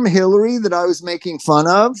Storm Hillary that I was making fun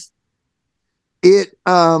of.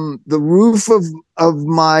 The roof of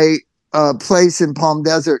my place in Palm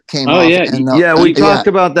Desert came off. We talked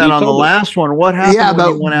about that on the last one. What happened when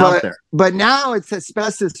you went out there? But now it's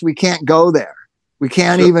asbestos. We can't go there. We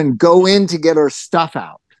can't even go in to get our stuff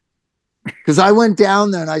out. Because I went down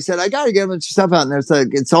there and I said, I got to get a bunch of stuff out. And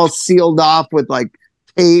it's all sealed off with like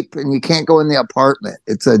tape and you can't go in the apartment.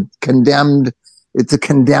 It's a condemned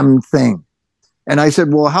thing. And I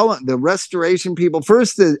said, well, how long? The restoration people,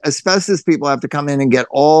 first the asbestos people have to come in and get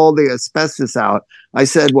all the asbestos out. I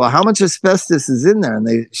said, well, how much asbestos is in there?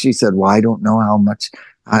 And she said, well, I don't know how much.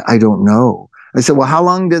 I don't know. I said, well, how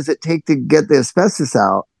long does it take to get the asbestos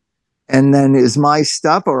out? And then is my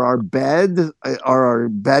stuff or our bed or our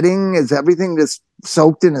bedding, is everything just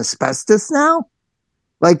soaked in asbestos now?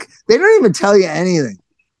 Like, they don't even tell you anything.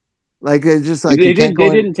 Like, they're just like, they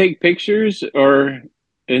didn't take pictures and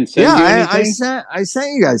send you anything? I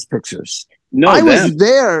sent you guys pictures. No, I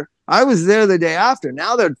was there the day after.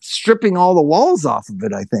 Now they're stripping all the walls off of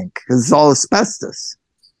it, I think, because it's all asbestos.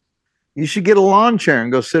 You should get a lawn chair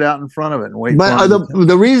and go sit out in front of it and wait. But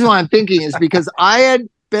the reason why I'm thinking is because I had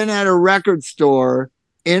been at a record store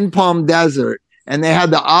in Palm Desert and they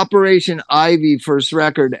had the Operation Ivy first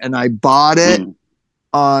record, and I bought it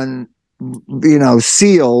on,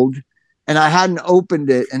 sealed, and I hadn't opened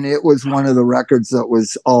it, and it was one of the records that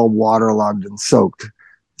was all waterlogged and soaked.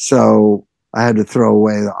 So I had to throw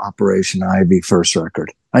away the Operation Ivy first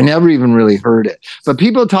record. I never even really heard it, but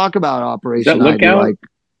people talk about Operation Ivy like,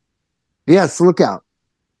 yes, Lookout.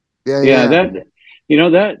 Yeah.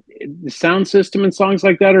 That the sound system and songs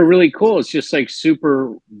like that are really cool. It's just like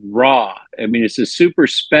super raw. I mean, it's a super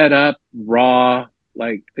sped up, raw.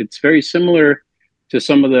 Like, it's very similar to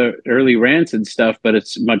some of the early Rancid stuff, but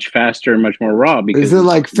it's much faster and much more raw. Because is it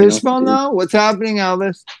like Fishbone though? What's happening,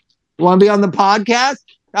 Elvis? You want to be on the podcast?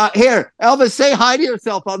 Here, Elvis, say hi to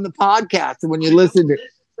yourself on the podcast when you listen to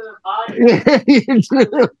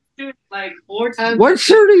it. Like 4 times. What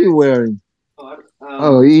shirt are you wearing?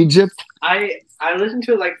 Egypt. I listened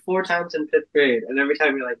to it like 4 times in 5th grade, and every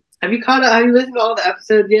time you're like, have you listened to all the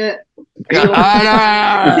episodes yet? You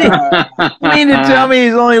mean to tell me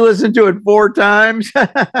he's only listened to it 4 times?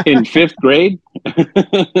 In 5th grade?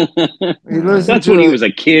 That's when he was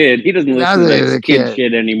a kid. He doesn't listen to that kid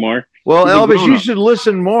shit anymore. Well, Elvis, you should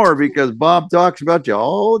listen more because Bob talks about you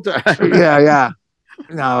all the time. Yeah.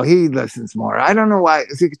 No, he listens more. I don't know why.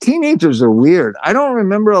 See, teenagers are weird. I don't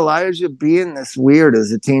remember Elijah being this weird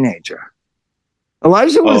as a teenager.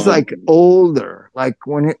 Elijah was like older. Like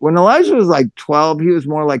when Elijah was like 12, he was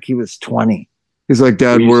more like he was 20. He's like,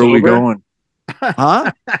 Dad, where are we going?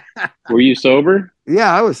 Huh? Were you sober?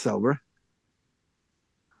 Yeah, I was sober.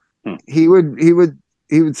 He would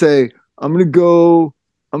say, I'm gonna go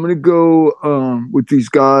with these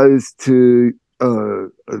guys to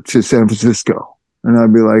San Francisco. And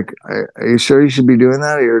I'd be like, are you sure you should be doing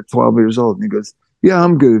that? You're 12 years old. And he goes, yeah,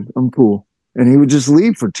 I'm good. I'm cool. And he would just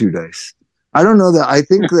leave for 2 days. I don't know that. I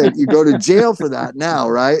think that you go to jail for that now,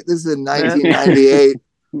 right? This is in 1998.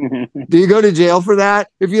 Do you go to jail for that?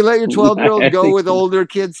 If you let your 12-year-old go with older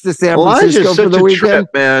kids to San Francisco for the weekend? Trip,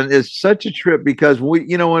 man. It's such a trip because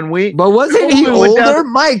But wasn't he older?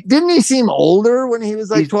 Mike, didn't he seem older when he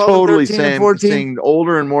was like 12, 13, and 14?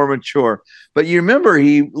 Older and more mature. But you remember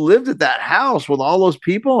he lived at that house with all those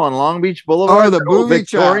people on Long Beach Boulevard. Oh, the booby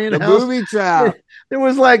trap. There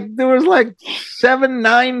was like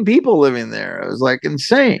 7-9 people living there. It was like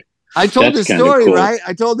insane. I told the story, cool. Right?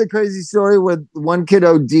 I told the crazy story with one kid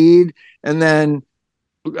OD'd, and then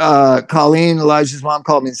Colleen, Elijah's mom,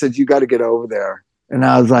 called me and said, you got to get over there. And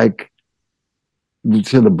I was like,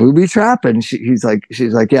 to the booby trap? And she's like,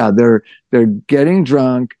 yeah, they're getting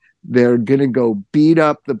drunk. They're going to go beat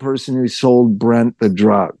up the person who sold Brent the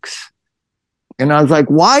drugs. And I was like,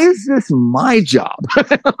 why is this my job?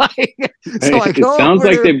 It sounds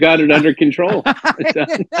like they've got it under control.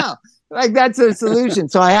 No, like that's a solution.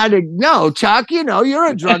 So I had to, no, Chuck, you're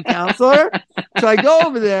a drug counselor. So I go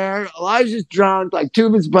over there. Elijah's drunk. Like 2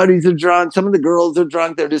 of his buddies are drunk. Some of the girls are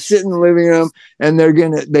drunk. They're just sitting in the living room and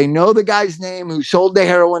they know the guy's name who sold the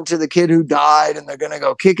heroin to the kid who died, and they're going to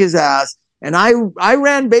go kick his ass. And I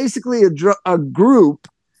ran basically a group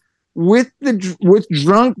with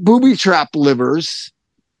drunk booby trap livers,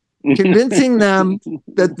 convincing them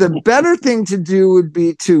that the better thing to do would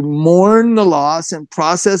be to mourn the loss and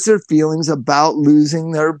process their feelings about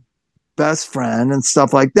losing their best friend and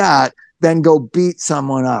stuff like that, than go beat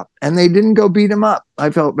someone up. And they didn't go beat him up. I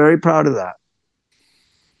felt very proud of that.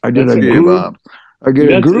 I did a group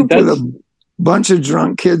with a bunch of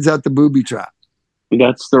drunk kids at the booby trap.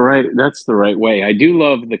 That's the right way. I do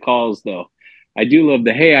love the calls though. I do love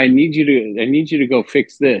the, hey, I need you to go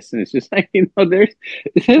fix this. And it's just like, there's like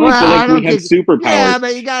we have superpowers. Yeah,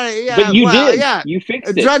 but you gotta, but you did. Yeah. You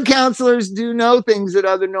fixed it. Drug counselors do know things that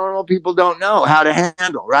other normal people don't know how to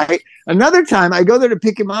handle, right? Another time I go there to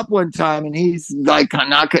pick him up one time, and he's like,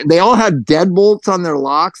 they all had deadbolts on their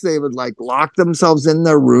locks. They would like lock themselves in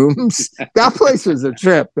their rooms. That place was a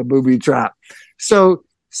trip, the booby trap. So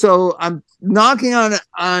I'm knocking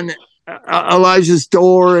on Elijah's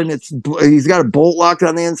door, and he's got a bolt locked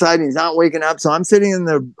on the inside, and he's not waking up. So I'm sitting in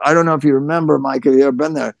the, I don't know if you remember, Mike, have you ever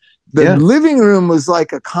been there? the living room was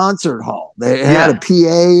like a concert hall. They had a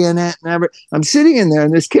PA in it and everything. I'm sitting in there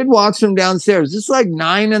and this kid walks from downstairs. It's like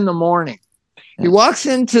 9 a.m. He walks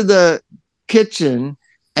into the kitchen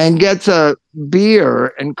and gets a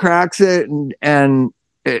beer and cracks it and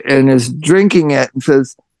is drinking it and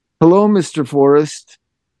says, "Hello, Mr. Forrest."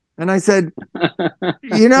 And I said,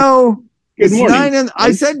 "You know, Good morning."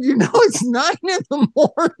 I said, it's 9 a.m.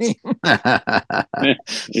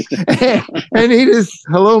 And he just,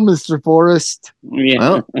 "Hello, Mr. Forrest."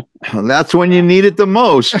 Yeah. Well, that's when you need it the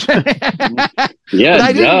most. But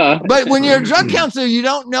when you're a drug counselor, you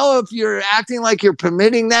don't know if you're acting like you're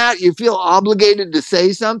permitting that. You feel obligated to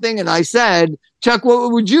say something. And I said, "Chuck,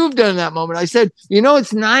 what would you have done in that moment?" I said,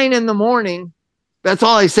 "It's 9 a.m. That's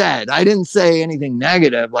all I said. I didn't say anything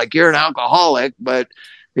negative, like you're an alcoholic, but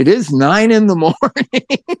it is 9 a.m.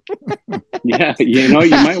 Yeah, you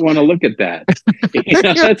might want to look at that.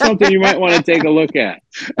 That's something you might want to take a look at.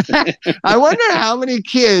 I wonder how many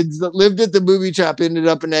kids that lived at the booby trap ended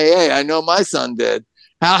up in AA. I know my son did.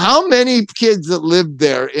 How many kids that lived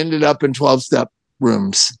there ended up in 12-step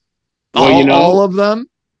rooms? Well, all of them?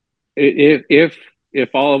 If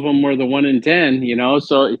all of them were the 1 in 10,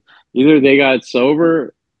 so either they got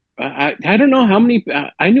sober. I don't know how many.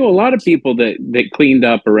 I knew a lot of people that cleaned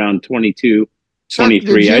up around 22,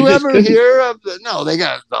 23. Did you ever hear of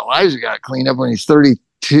Elijah got cleaned up when he's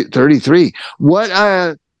 32, 33.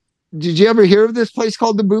 What did you ever hear of this place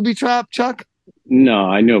called the Booby Trap, Chuck? No,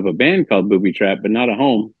 I knew of a band called Booby Trap, but not a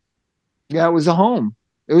home. Yeah, it was a home.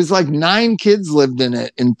 It was like 9 kids lived in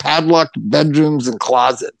it in padlocked bedrooms and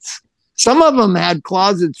closets. Some of them had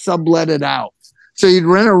closets subletted out. So you'd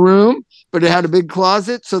rent a room, but it had a big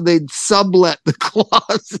closet, so they'd sublet the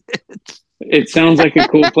closet. It sounds like a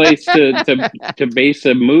cool place to base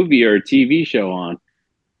a movie or a TV show on.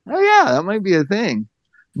 Oh yeah, that might be a thing.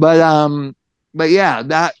 But yeah,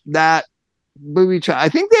 that booby trap. I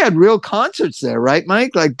think they had real concerts there, right,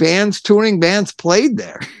 Mike? Like touring bands played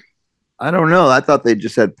there. I don't know. I thought they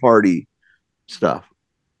just had party stuff.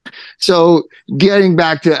 So getting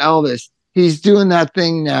back to Elvis, he's doing that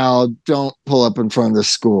thing now. Don't pull up in front of the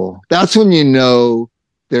school. That's when you know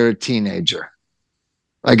they're a teenager.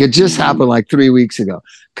 Like it just happened like 3 weeks ago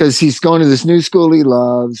because he's going to this new school he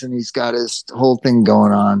loves and he's got his whole thing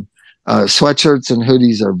going on. Sweatshirts and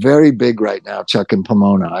hoodies are very big right now, Chuck in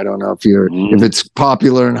Pomona. I don't know if it's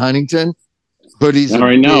popular in Huntington. Hoodies are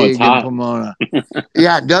big in Pomona.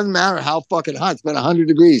 Yeah, it doesn't matter how fucking hot. It's been 100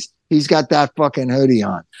 degrees. He's got that fucking hoodie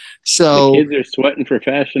on. So the kids are sweating for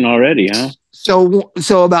fashion already, huh?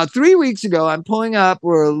 So about 3 weeks ago, I'm pulling up.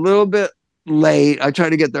 We're a little bit late. I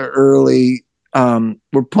tried to get there early.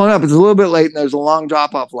 We're pulling up. It's a little bit late, and there's a long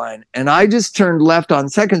drop-off line. And I just turned left on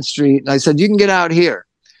 2nd Street, and I said, "You can get out here."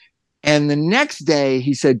 And the next day,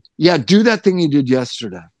 he said, "Yeah, do that thing you did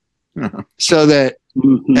yesterday." So that,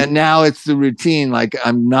 and now it's the routine. Like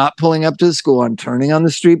I'm not pulling up to the school. I'm turning on the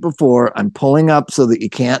street before. I'm pulling up so that you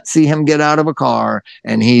can't see him get out of a car.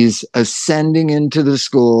 And he's ascending into the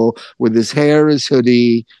school with his hair, his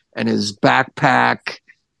hoodie, and his backpack.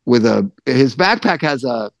 His backpack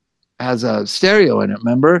has a stereo in it.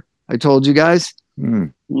 Remember, I told you guys.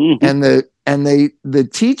 And the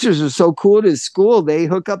teachers are so cool at his school. They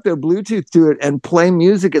hook up their Bluetooth to it and play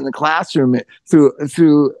music in the classroom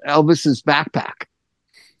through Elvis's backpack.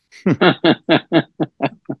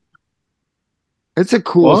 It's a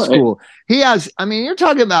cool school. He has, you're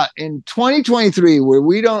talking about in 2023 where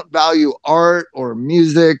we don't value art or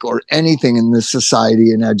music or anything in this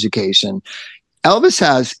society and education. Elvis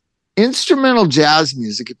has instrumental jazz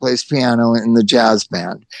music. He plays piano in the jazz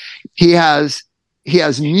band. He has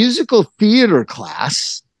musical theater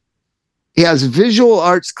class. He has visual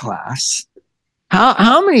arts class.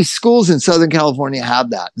 How many schools in Southern California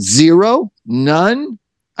have that? 0? None?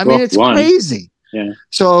 It's one. Crazy. Yeah.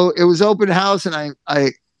 So it was open house, and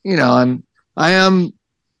I am.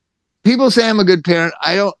 People say I'm a good parent.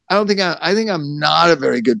 I think I'm not a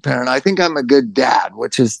very good parent. I think I'm a good dad,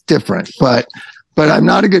 which is different. But I'm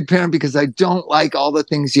not a good parent because I don't like all the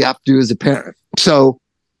things you have to do as a parent. So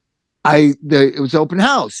it was open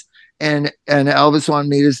house, and Elvis wanted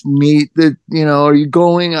me to meet are you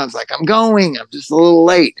going? I was like, I'm going. I'm just a little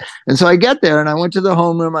late. And so I get there and I went to the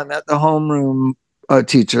homeroom. I met the homeroom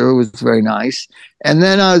teacher, who was very nice. And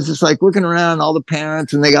then I was just like looking around all the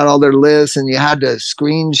parents, and they got all their lists, and you had to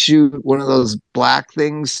screen shoot one of those black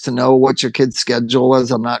things to know what your kid's schedule was.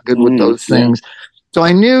 I'm not good with those things. So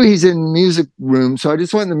I knew he's in music room. So I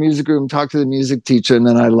just went in the music room, talked to the music teacher, and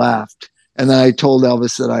then I left. And then I told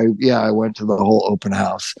Elvis that I went to the whole open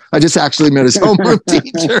house. I just actually met his homeroom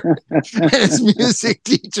teacher and his music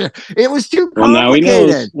teacher. It was too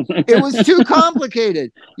complicated. It was too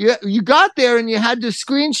complicated. You got there and you had to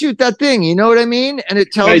screenshot that thing. You know what I mean? And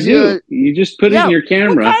it tells you. You just put it in your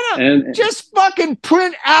camera and just fucking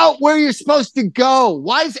print out where you're supposed to go.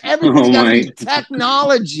 Why is everything got to be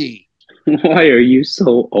technology? Why are you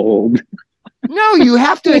so old? No, you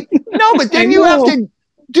have to. No, but then you have to.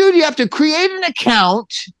 Dude, you have to create an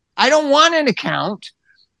account. I don't want an account.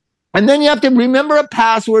 And then you have to remember a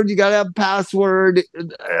password. You got to have a password.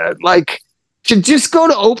 To just go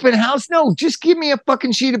to open house. No, just give me a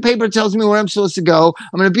fucking sheet of paper that tells me where I'm supposed to go.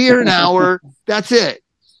 I'm going to be here an hour. That's it.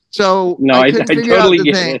 So no, I totally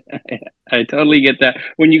get it. I totally get that.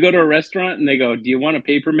 When you go to a restaurant and they go, "Do you want a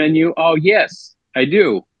paper menu?" Oh, yes, I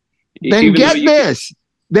do. Then get this.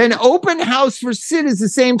 Then open house for Sid is the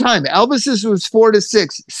same time. Elvis's was 4 to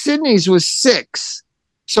 6. Sydney's was 6.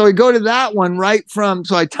 So I go to that one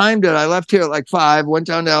so I timed it. I left here at like 5, went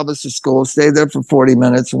down to Elvis's school, stayed there for 40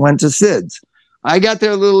 minutes, and went to Sid's. I got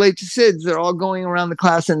there a little late to Sid's. They're all going around the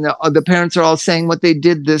class, and the parents are all saying what they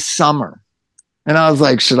did this summer. And I was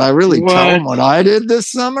like, should I really tell them what I did this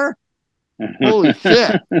summer? Holy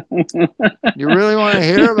shit. You really want to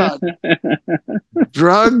hear about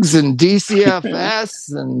drugs and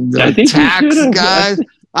DCFS and tax guys?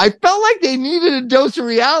 I felt like they needed a dose of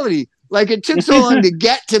reality. Like it took so long to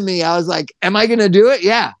get to me. I was like, am I going to do it?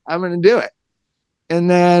 Yeah, I'm going to do it. And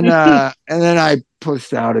then I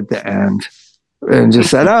pushed out at the end and just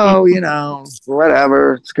said, oh,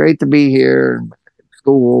 whatever. It's great to be here.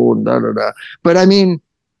 School, da, da, da. But I mean,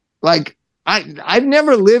 like, I've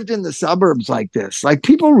never lived in the suburbs like this. Like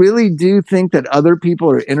people really do think that other people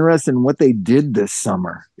are interested in what they did this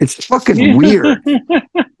summer. It's fucking weird.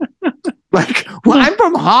 Like, well, I'm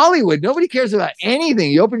from Hollywood. Nobody cares about anything.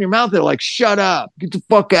 You open your mouth, they're like, shut up. Get the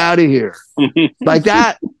fuck out of here. Like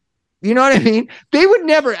that. You know what I mean? They would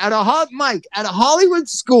never, at a Hollywood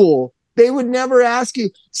school, they would never ask you,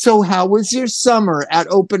 so how was your summer at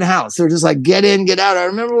open house? They're just like, get in, get out. I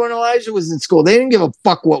remember when Elijah was in school, they didn't give a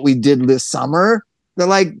fuck what we did this summer. They're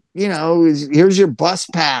like, here's your bus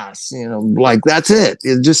pass, like that's it.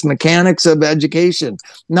 It's just mechanics of education.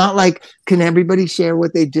 Not like, can everybody share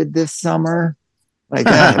what they did this summer? Like,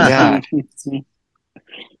 oh God.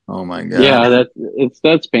 Oh my God. Yeah,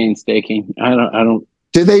 that's painstaking. I don't.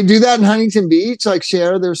 Did they do that in Huntington Beach? Like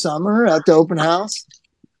share their summer at the open house?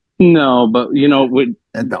 No, but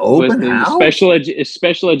at the open house,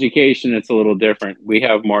 special education, it's a little different. We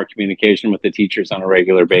have more communication with the teachers on a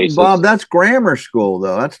regular basis. Bob, that's grammar school,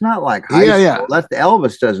 though. That's not like high school. Yeah. That's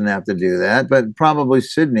Elvis doesn't have to do that, but probably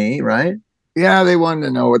Sydney, right? Yeah, they wanted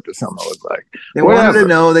to know what the summer was like. They wanted to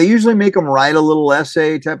know. They usually make them write a little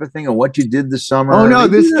essay type of thing of what you did this summer. Oh no,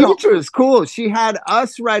 this teacher is cool. She had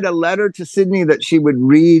us write a letter to Sydney that she would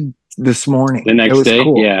read this morning. The next day,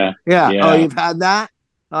 cool. Yeah. Oh, you've had that.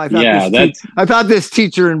 I thought this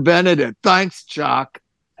teacher invented it. Thanks, Chuck.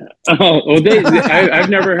 I've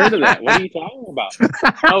never heard of that. What are you talking about?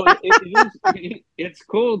 It's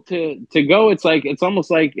cool to go. It's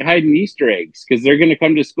almost like hiding Easter eggs because they're going to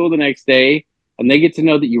come to school the next day and they get to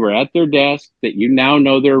know that you were at their desk, that you now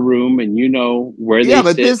know their room and you know where they sit. Yeah,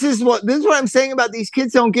 but this is what I'm saying about these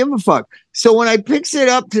kids don't give a fuck. So when I picked it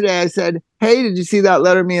up today, I said, "Hey, did you see that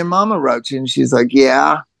letter me and Mama wrote you?" And she's like,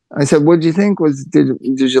 "Yeah." I said, "What'd you think? Did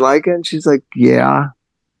you like it?" And she's like, "Yeah."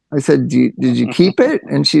 I said, "Did you keep it?"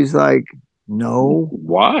 And she's like, "No."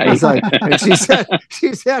 Why? I was like, and she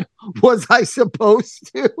said, "Was I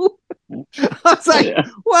supposed to?" I was like,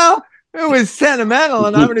 "Well, it was sentimental,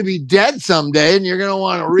 and I'm going to be dead someday, and you're going to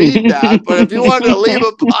want to read that. But if you want to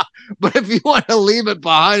leave it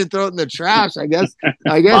behind and throw it in the trash, I guess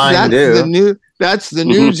that's the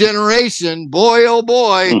new generation. Boy, oh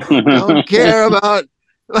boy, don't care about."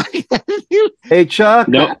 Hey Chuck,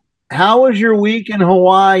 how was your week in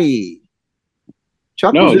Hawaii?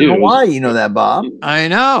 Chuck was in Hawaii, you know that, Bob. I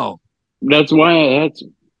know. That's why I'm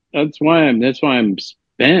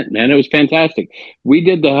spent, man. It was fantastic. We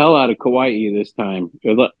did the hell out of Kauai this time.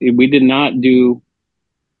 We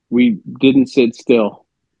didn't sit still.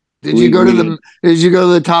 Did you go to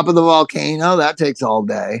the top of the volcano? That takes all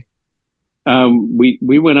day.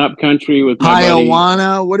 We went up country with my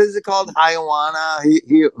Hiawana. What is it called? Hiawana.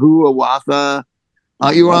 Huawatha.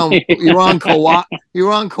 You were on Kauai. You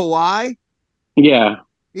were on Kauai. Yeah.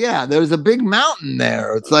 Yeah. There's a big mountain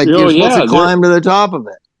there. It's like you're supposed to climb to the top of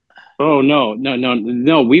it. Oh no.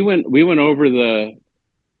 We went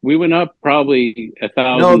up probably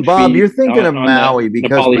 1,000. No, Bob, you're thinking of Maui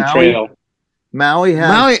because Maui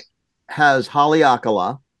has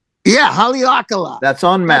Haleakala. Yeah, Haleakala. That's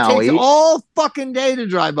on Maui. It takes all fucking day to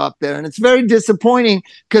drive up there, and it's very disappointing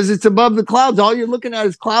because it's above the clouds. All you're looking at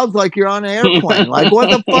is clouds, like you're on an airplane. Like,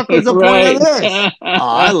 what the fuck was the point of this?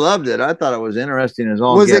 I loved it. I thought it was interesting as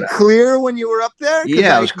all. Was it clear when you were up there?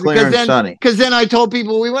 Yeah, it was clear and sunny. Because then I told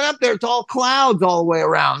people we went up there, it's all clouds all the way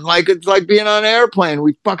around. Like, it's like being on an airplane.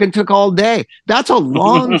 We fucking took all day. That's a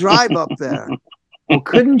long drive up there. Well,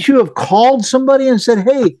 couldn't you have called somebody and said,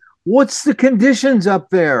 "Hey, what's the conditions up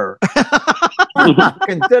there?" Well,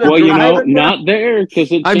 not there because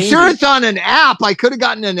I'm sure it's on an app. I could have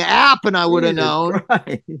gotten an app and I would have known.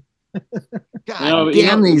 Right. God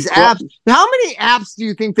damn these apps. How many apps do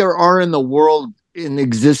you think there are in the world in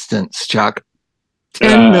existence, Chuck?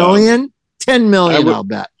 10 million? 10 million, I'll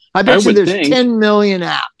bet. I bet you there's 10 million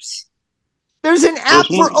apps. There's an app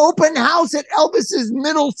for open house at Elvis's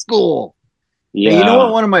middle school. Yeah. You know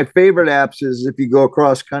what one of my favorite apps is? If you go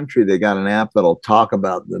across country, they got an app that'll talk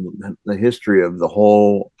about the history of the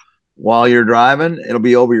whole while you're driving. It'll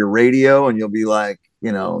be over your radio and you'll be like,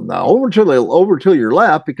 now over to your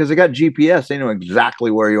left, because they got GPS. They know exactly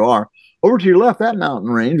where you are. Over to your left, that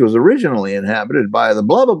mountain range was originally inhabited by the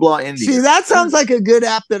blah, blah, blah Indians. See, that sounds like a good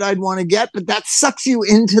app that I'd want to get, but that sucks you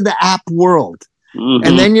into the app world. Mm-hmm.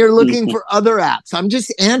 And then you're looking for other apps. I'm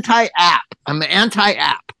just anti-app. I'm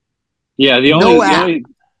anti-app. Yeah, the only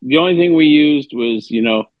thing we used was,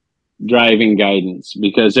 driving guidance,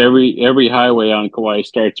 because every highway on Kauai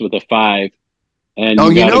starts with a 5, and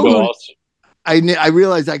you gotta go. I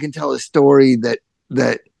realize I can tell a story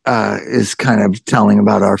that is kind of telling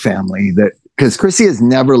about our family, that because Chrissy has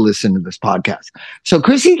never listened to this podcast. So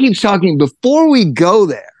Chrissy keeps talking before we go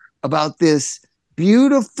there about this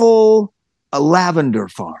beautiful lavender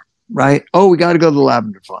farm. Right? Oh, we got to go to the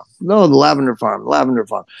lavender farm. No, the lavender farm.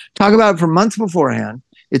 Talk about it for months beforehand.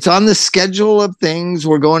 It's on the schedule of things.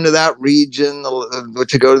 We're going to that region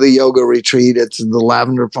to go to the yoga retreat. It's the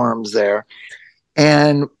lavender farms there.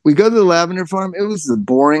 And we go to the lavender farm. It was the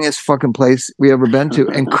boringest fucking place we ever been to.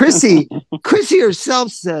 And Chrissy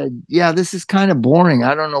herself said, yeah, this is kind of boring.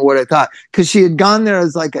 I don't know what I thought. Because she had gone there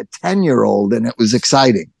as like a 10-year-old and it was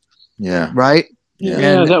exciting. Yeah. Right?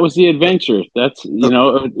 Yeah, that was the adventure. That's,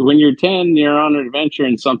 when you're 10, you're on an adventure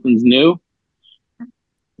and something's new.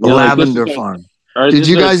 The lavender farm. Did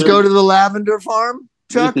you guys go to the lavender farm,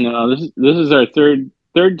 Chuck? No, this is our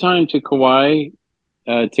third time to Kauai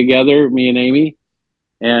together, me and Amy.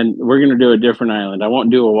 And we're going to do a different island. I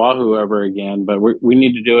won't do Oahu ever again, but we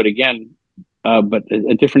need to do it again. But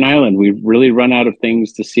a different island. We've really run out of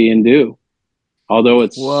things to see and do. Although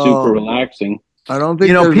it's super relaxing. I don't think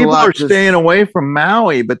people are staying away from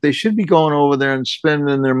Maui, but they should be going over there and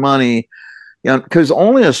spending their money, because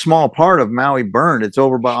only a small part of Maui burned. It's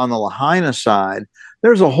over on the Lahaina side.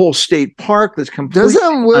 There's a whole state park that's completely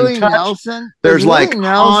Doesn't Willie Nelson? There's like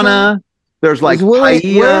Ohana. There's like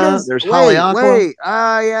Haia. There's Haleakala.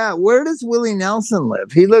 Yeah. Where does Willie Nelson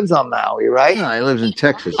live? He lives on Maui, right? No, he lives in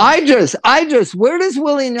Texas. I just. Where does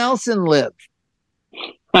Willie Nelson live?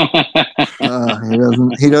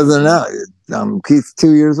 He doesn't know. Keith's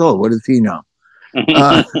 2 years old. What does he know?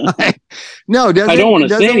 No, I don't want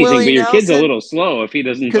to say anything, but your kid's a little slow if he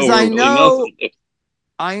doesn't know. Because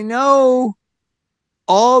I know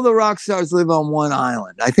all the rock stars live on one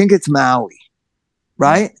island. I think it's Maui,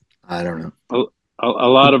 right? I don't know. A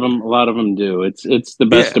lot of them do. It's the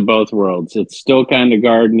best of both worlds. It's still kind of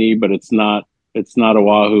gardeny, but it's not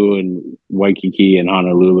Oahu and Waikiki and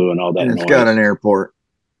Honolulu and all that. And it's got an airport.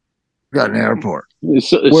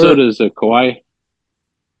 So does Kauai.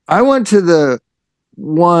 I went to the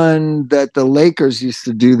one that the Lakers used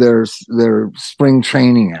to do their spring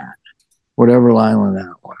training at, whatever island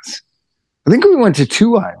that was. I think we went to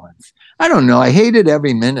 2 islands. I don't know. I hated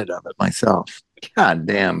every minute of it myself. God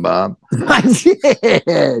damn, Bob. I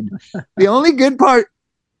did. The only good part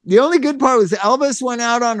was Elvis went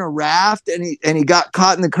out on a raft and he got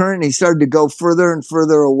caught in the current and he started to go further and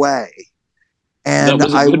further away. And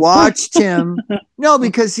I watched him. No,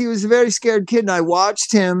 because he was a very scared kid. And I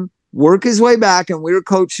watched him work his way back, and we were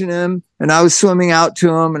coaching him, and I was swimming out to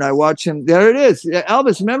him, and I watched him. There it is.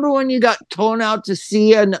 Elvis, remember when you got thrown out to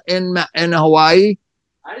sea in Hawaii?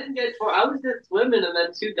 I didn't get torn. I was just swimming, and then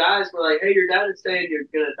 2 guys were like, "Hey, your dad is saying you're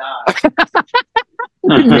going to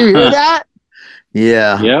die." Did you hear that?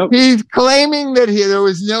 Yeah. Yep. He's claiming that there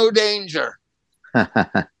was no danger.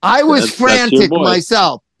 I was frantic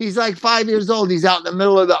myself. He's like 5 years old. He's out in the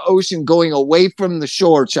middle of the ocean going away from the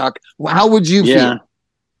shore, Chuck. How would you feel?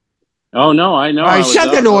 Oh, no, I know. All right,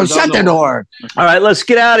 shut the door. All right, let's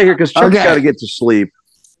get out of here because Chuck's got to get to sleep.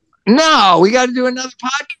 No, we got to do another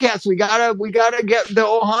podcast. We gotta get the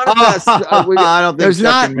Ohana Fest. I don't think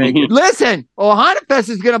Chuck can make it. Listen, Ohana Fest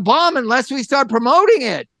is gonna bomb unless we start promoting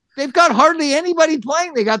it. They've got hardly anybody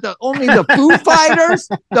playing. They got only the Foo Fighters,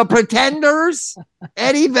 the Pretenders,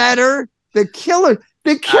 Eddie Vedder, the Killers.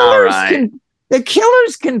 The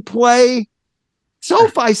Killers can play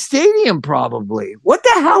SoFi Stadium probably. What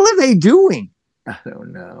the hell are they doing? I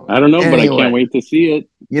don't know, but I can't wait to see it.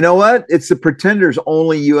 You know what? It's the Pretenders'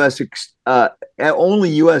 only U.S.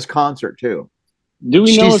 concert too. Do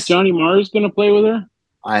we know if Johnny Marr is going to play with her?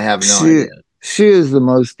 I have no idea. She is the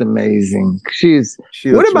most amazing.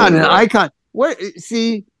 What about an icon?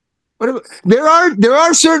 There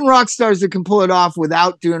are certain rock stars that can pull it off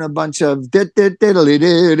without doing a bunch of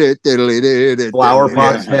flower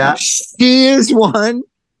pots. Yeah, she is one.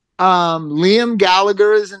 Liam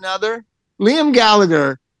Gallagher is another. Liam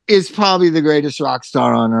Gallagher is probably the greatest rock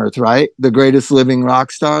star on earth, right? The greatest living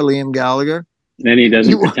rock star, Liam Gallagher. And he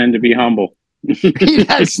doesn't pretend to be humble. He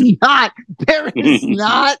does not. There is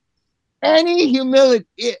not any humility.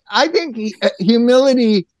 I think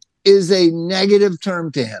humility is a negative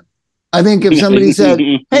term to him. I think if somebody said,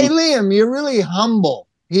 "Hey, Liam, you're really humble,"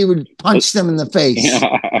 he would punch them in the face.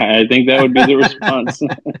 Yeah, I think that would be the response.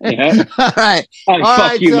 Yeah. All right. All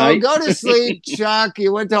right, so Mike. Go to sleep, Chuck.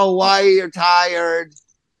 You went to Hawaii. You're tired.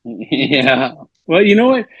 Yeah. Well, you know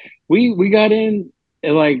what? We got in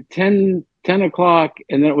at like 10 o'clock,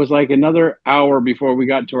 and then it was like another hour before we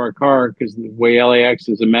got to our car because the way LAX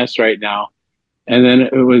is a mess right now. And then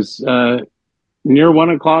it was near 1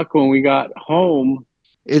 o'clock when we got home.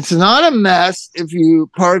 It's not a mess if you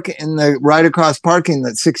park in the right across parking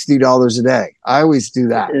that's $60 a day. I always do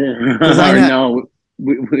that. I know.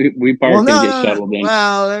 We park and get shuttled in.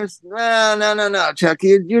 Well, no, Chuck.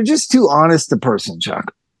 You're just too honest a person,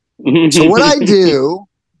 Chuck. So what I do,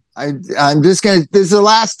 I'm just gonna. This is the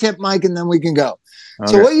last tip, Mike, and then we can go.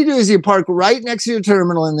 Okay. So what you do is you park right next to your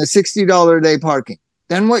terminal in the $60 a day parking.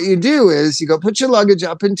 Then what you do is you go put your luggage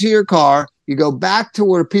up into your car. You go back to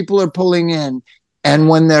where people are pulling in. And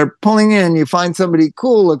when they're pulling in, you find somebody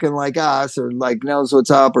cool looking like us or like knows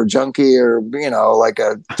what's up or junkie or, like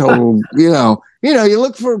a total, you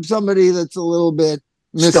look for somebody that's a little bit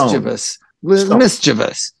mischievous.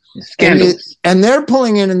 And they're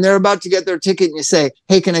pulling in and they're about to get their ticket. And you say,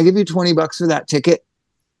 "Hey, can I give you $20 for that ticket?"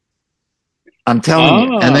 I'm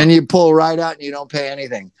telling you. And then you pull right out and you don't pay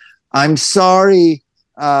anything. I'm sorry,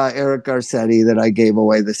 Eric Garcetti, that I gave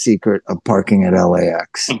away the secret of parking at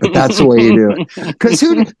LAX, but that's the way you do it.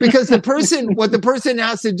 Because what the person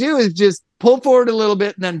has to do is just pull forward a little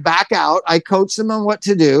bit and then back out. I coach them on what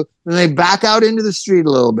to do. Then they back out into the street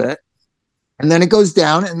a little bit, and then it goes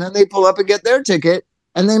down, and then they pull up and get their ticket,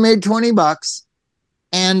 and they made $20,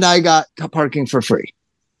 and I got parking for free.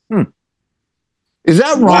 Is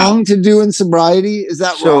that wrong to do in sobriety? Is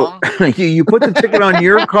that wrong? You put the ticket on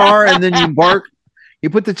your car and then you park. You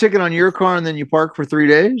put the ticket on your car and then you park for 3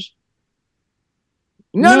 days?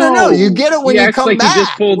 No. You get it when you come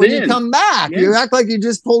back. You come back, you act like you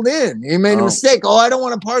just pulled in. You made a mistake. Oh, I don't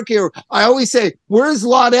want to park here. I always say, "Where's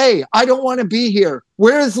lot A? I don't want to be here.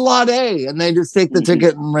 Where's lot A?" And they just take the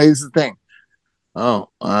ticket and raise the thing. Oh,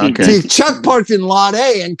 okay. See, Chuck parked in lot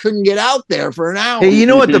A and couldn't get out there for an hour. Hey, you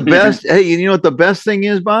know what the best thing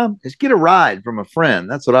is, Bob? Is get a ride from a friend.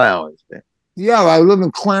 That's what I always say. Yeah, I live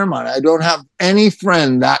in Claremont. I don't have any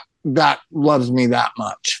friend that loves me that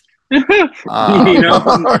much. When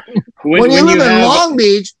you live in Long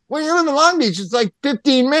Beach, it's like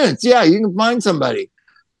 15 minutes. Yeah, you can find somebody.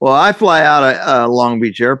 Well, I fly out of Long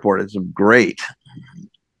Beach Airport. It's great.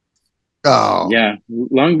 Oh, yeah.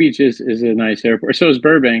 Long Beach is a nice airport. So is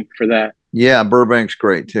Burbank for that. Yeah, Burbank's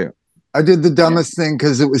great too. I did the dumbest thing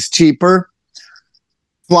because it was cheaper.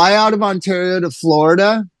 Fly out of Ontario to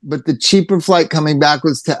Florida, but the cheaper flight coming back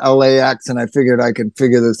was to LAX, and I figured I could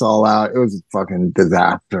figure this all out. It was a fucking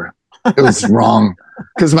disaster. It was wrong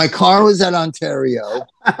because my car was at Ontario.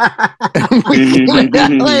 And we came to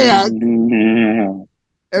LAX.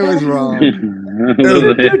 It was wrong. It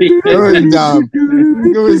was dumb.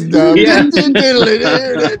 It was dumb. Yeah.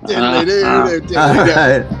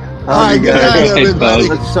 All right, good night, everybody.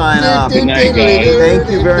 Let's sign off. Good night, guys.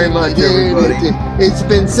 Thank you very much, everybody. It's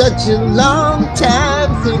been such a long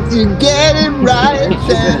time since you get it right.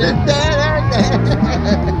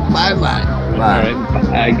 Bye-bye. Bye. All right.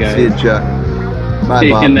 Bye, guys. See you, Chuck. Bye,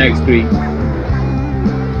 See Bob. you next week.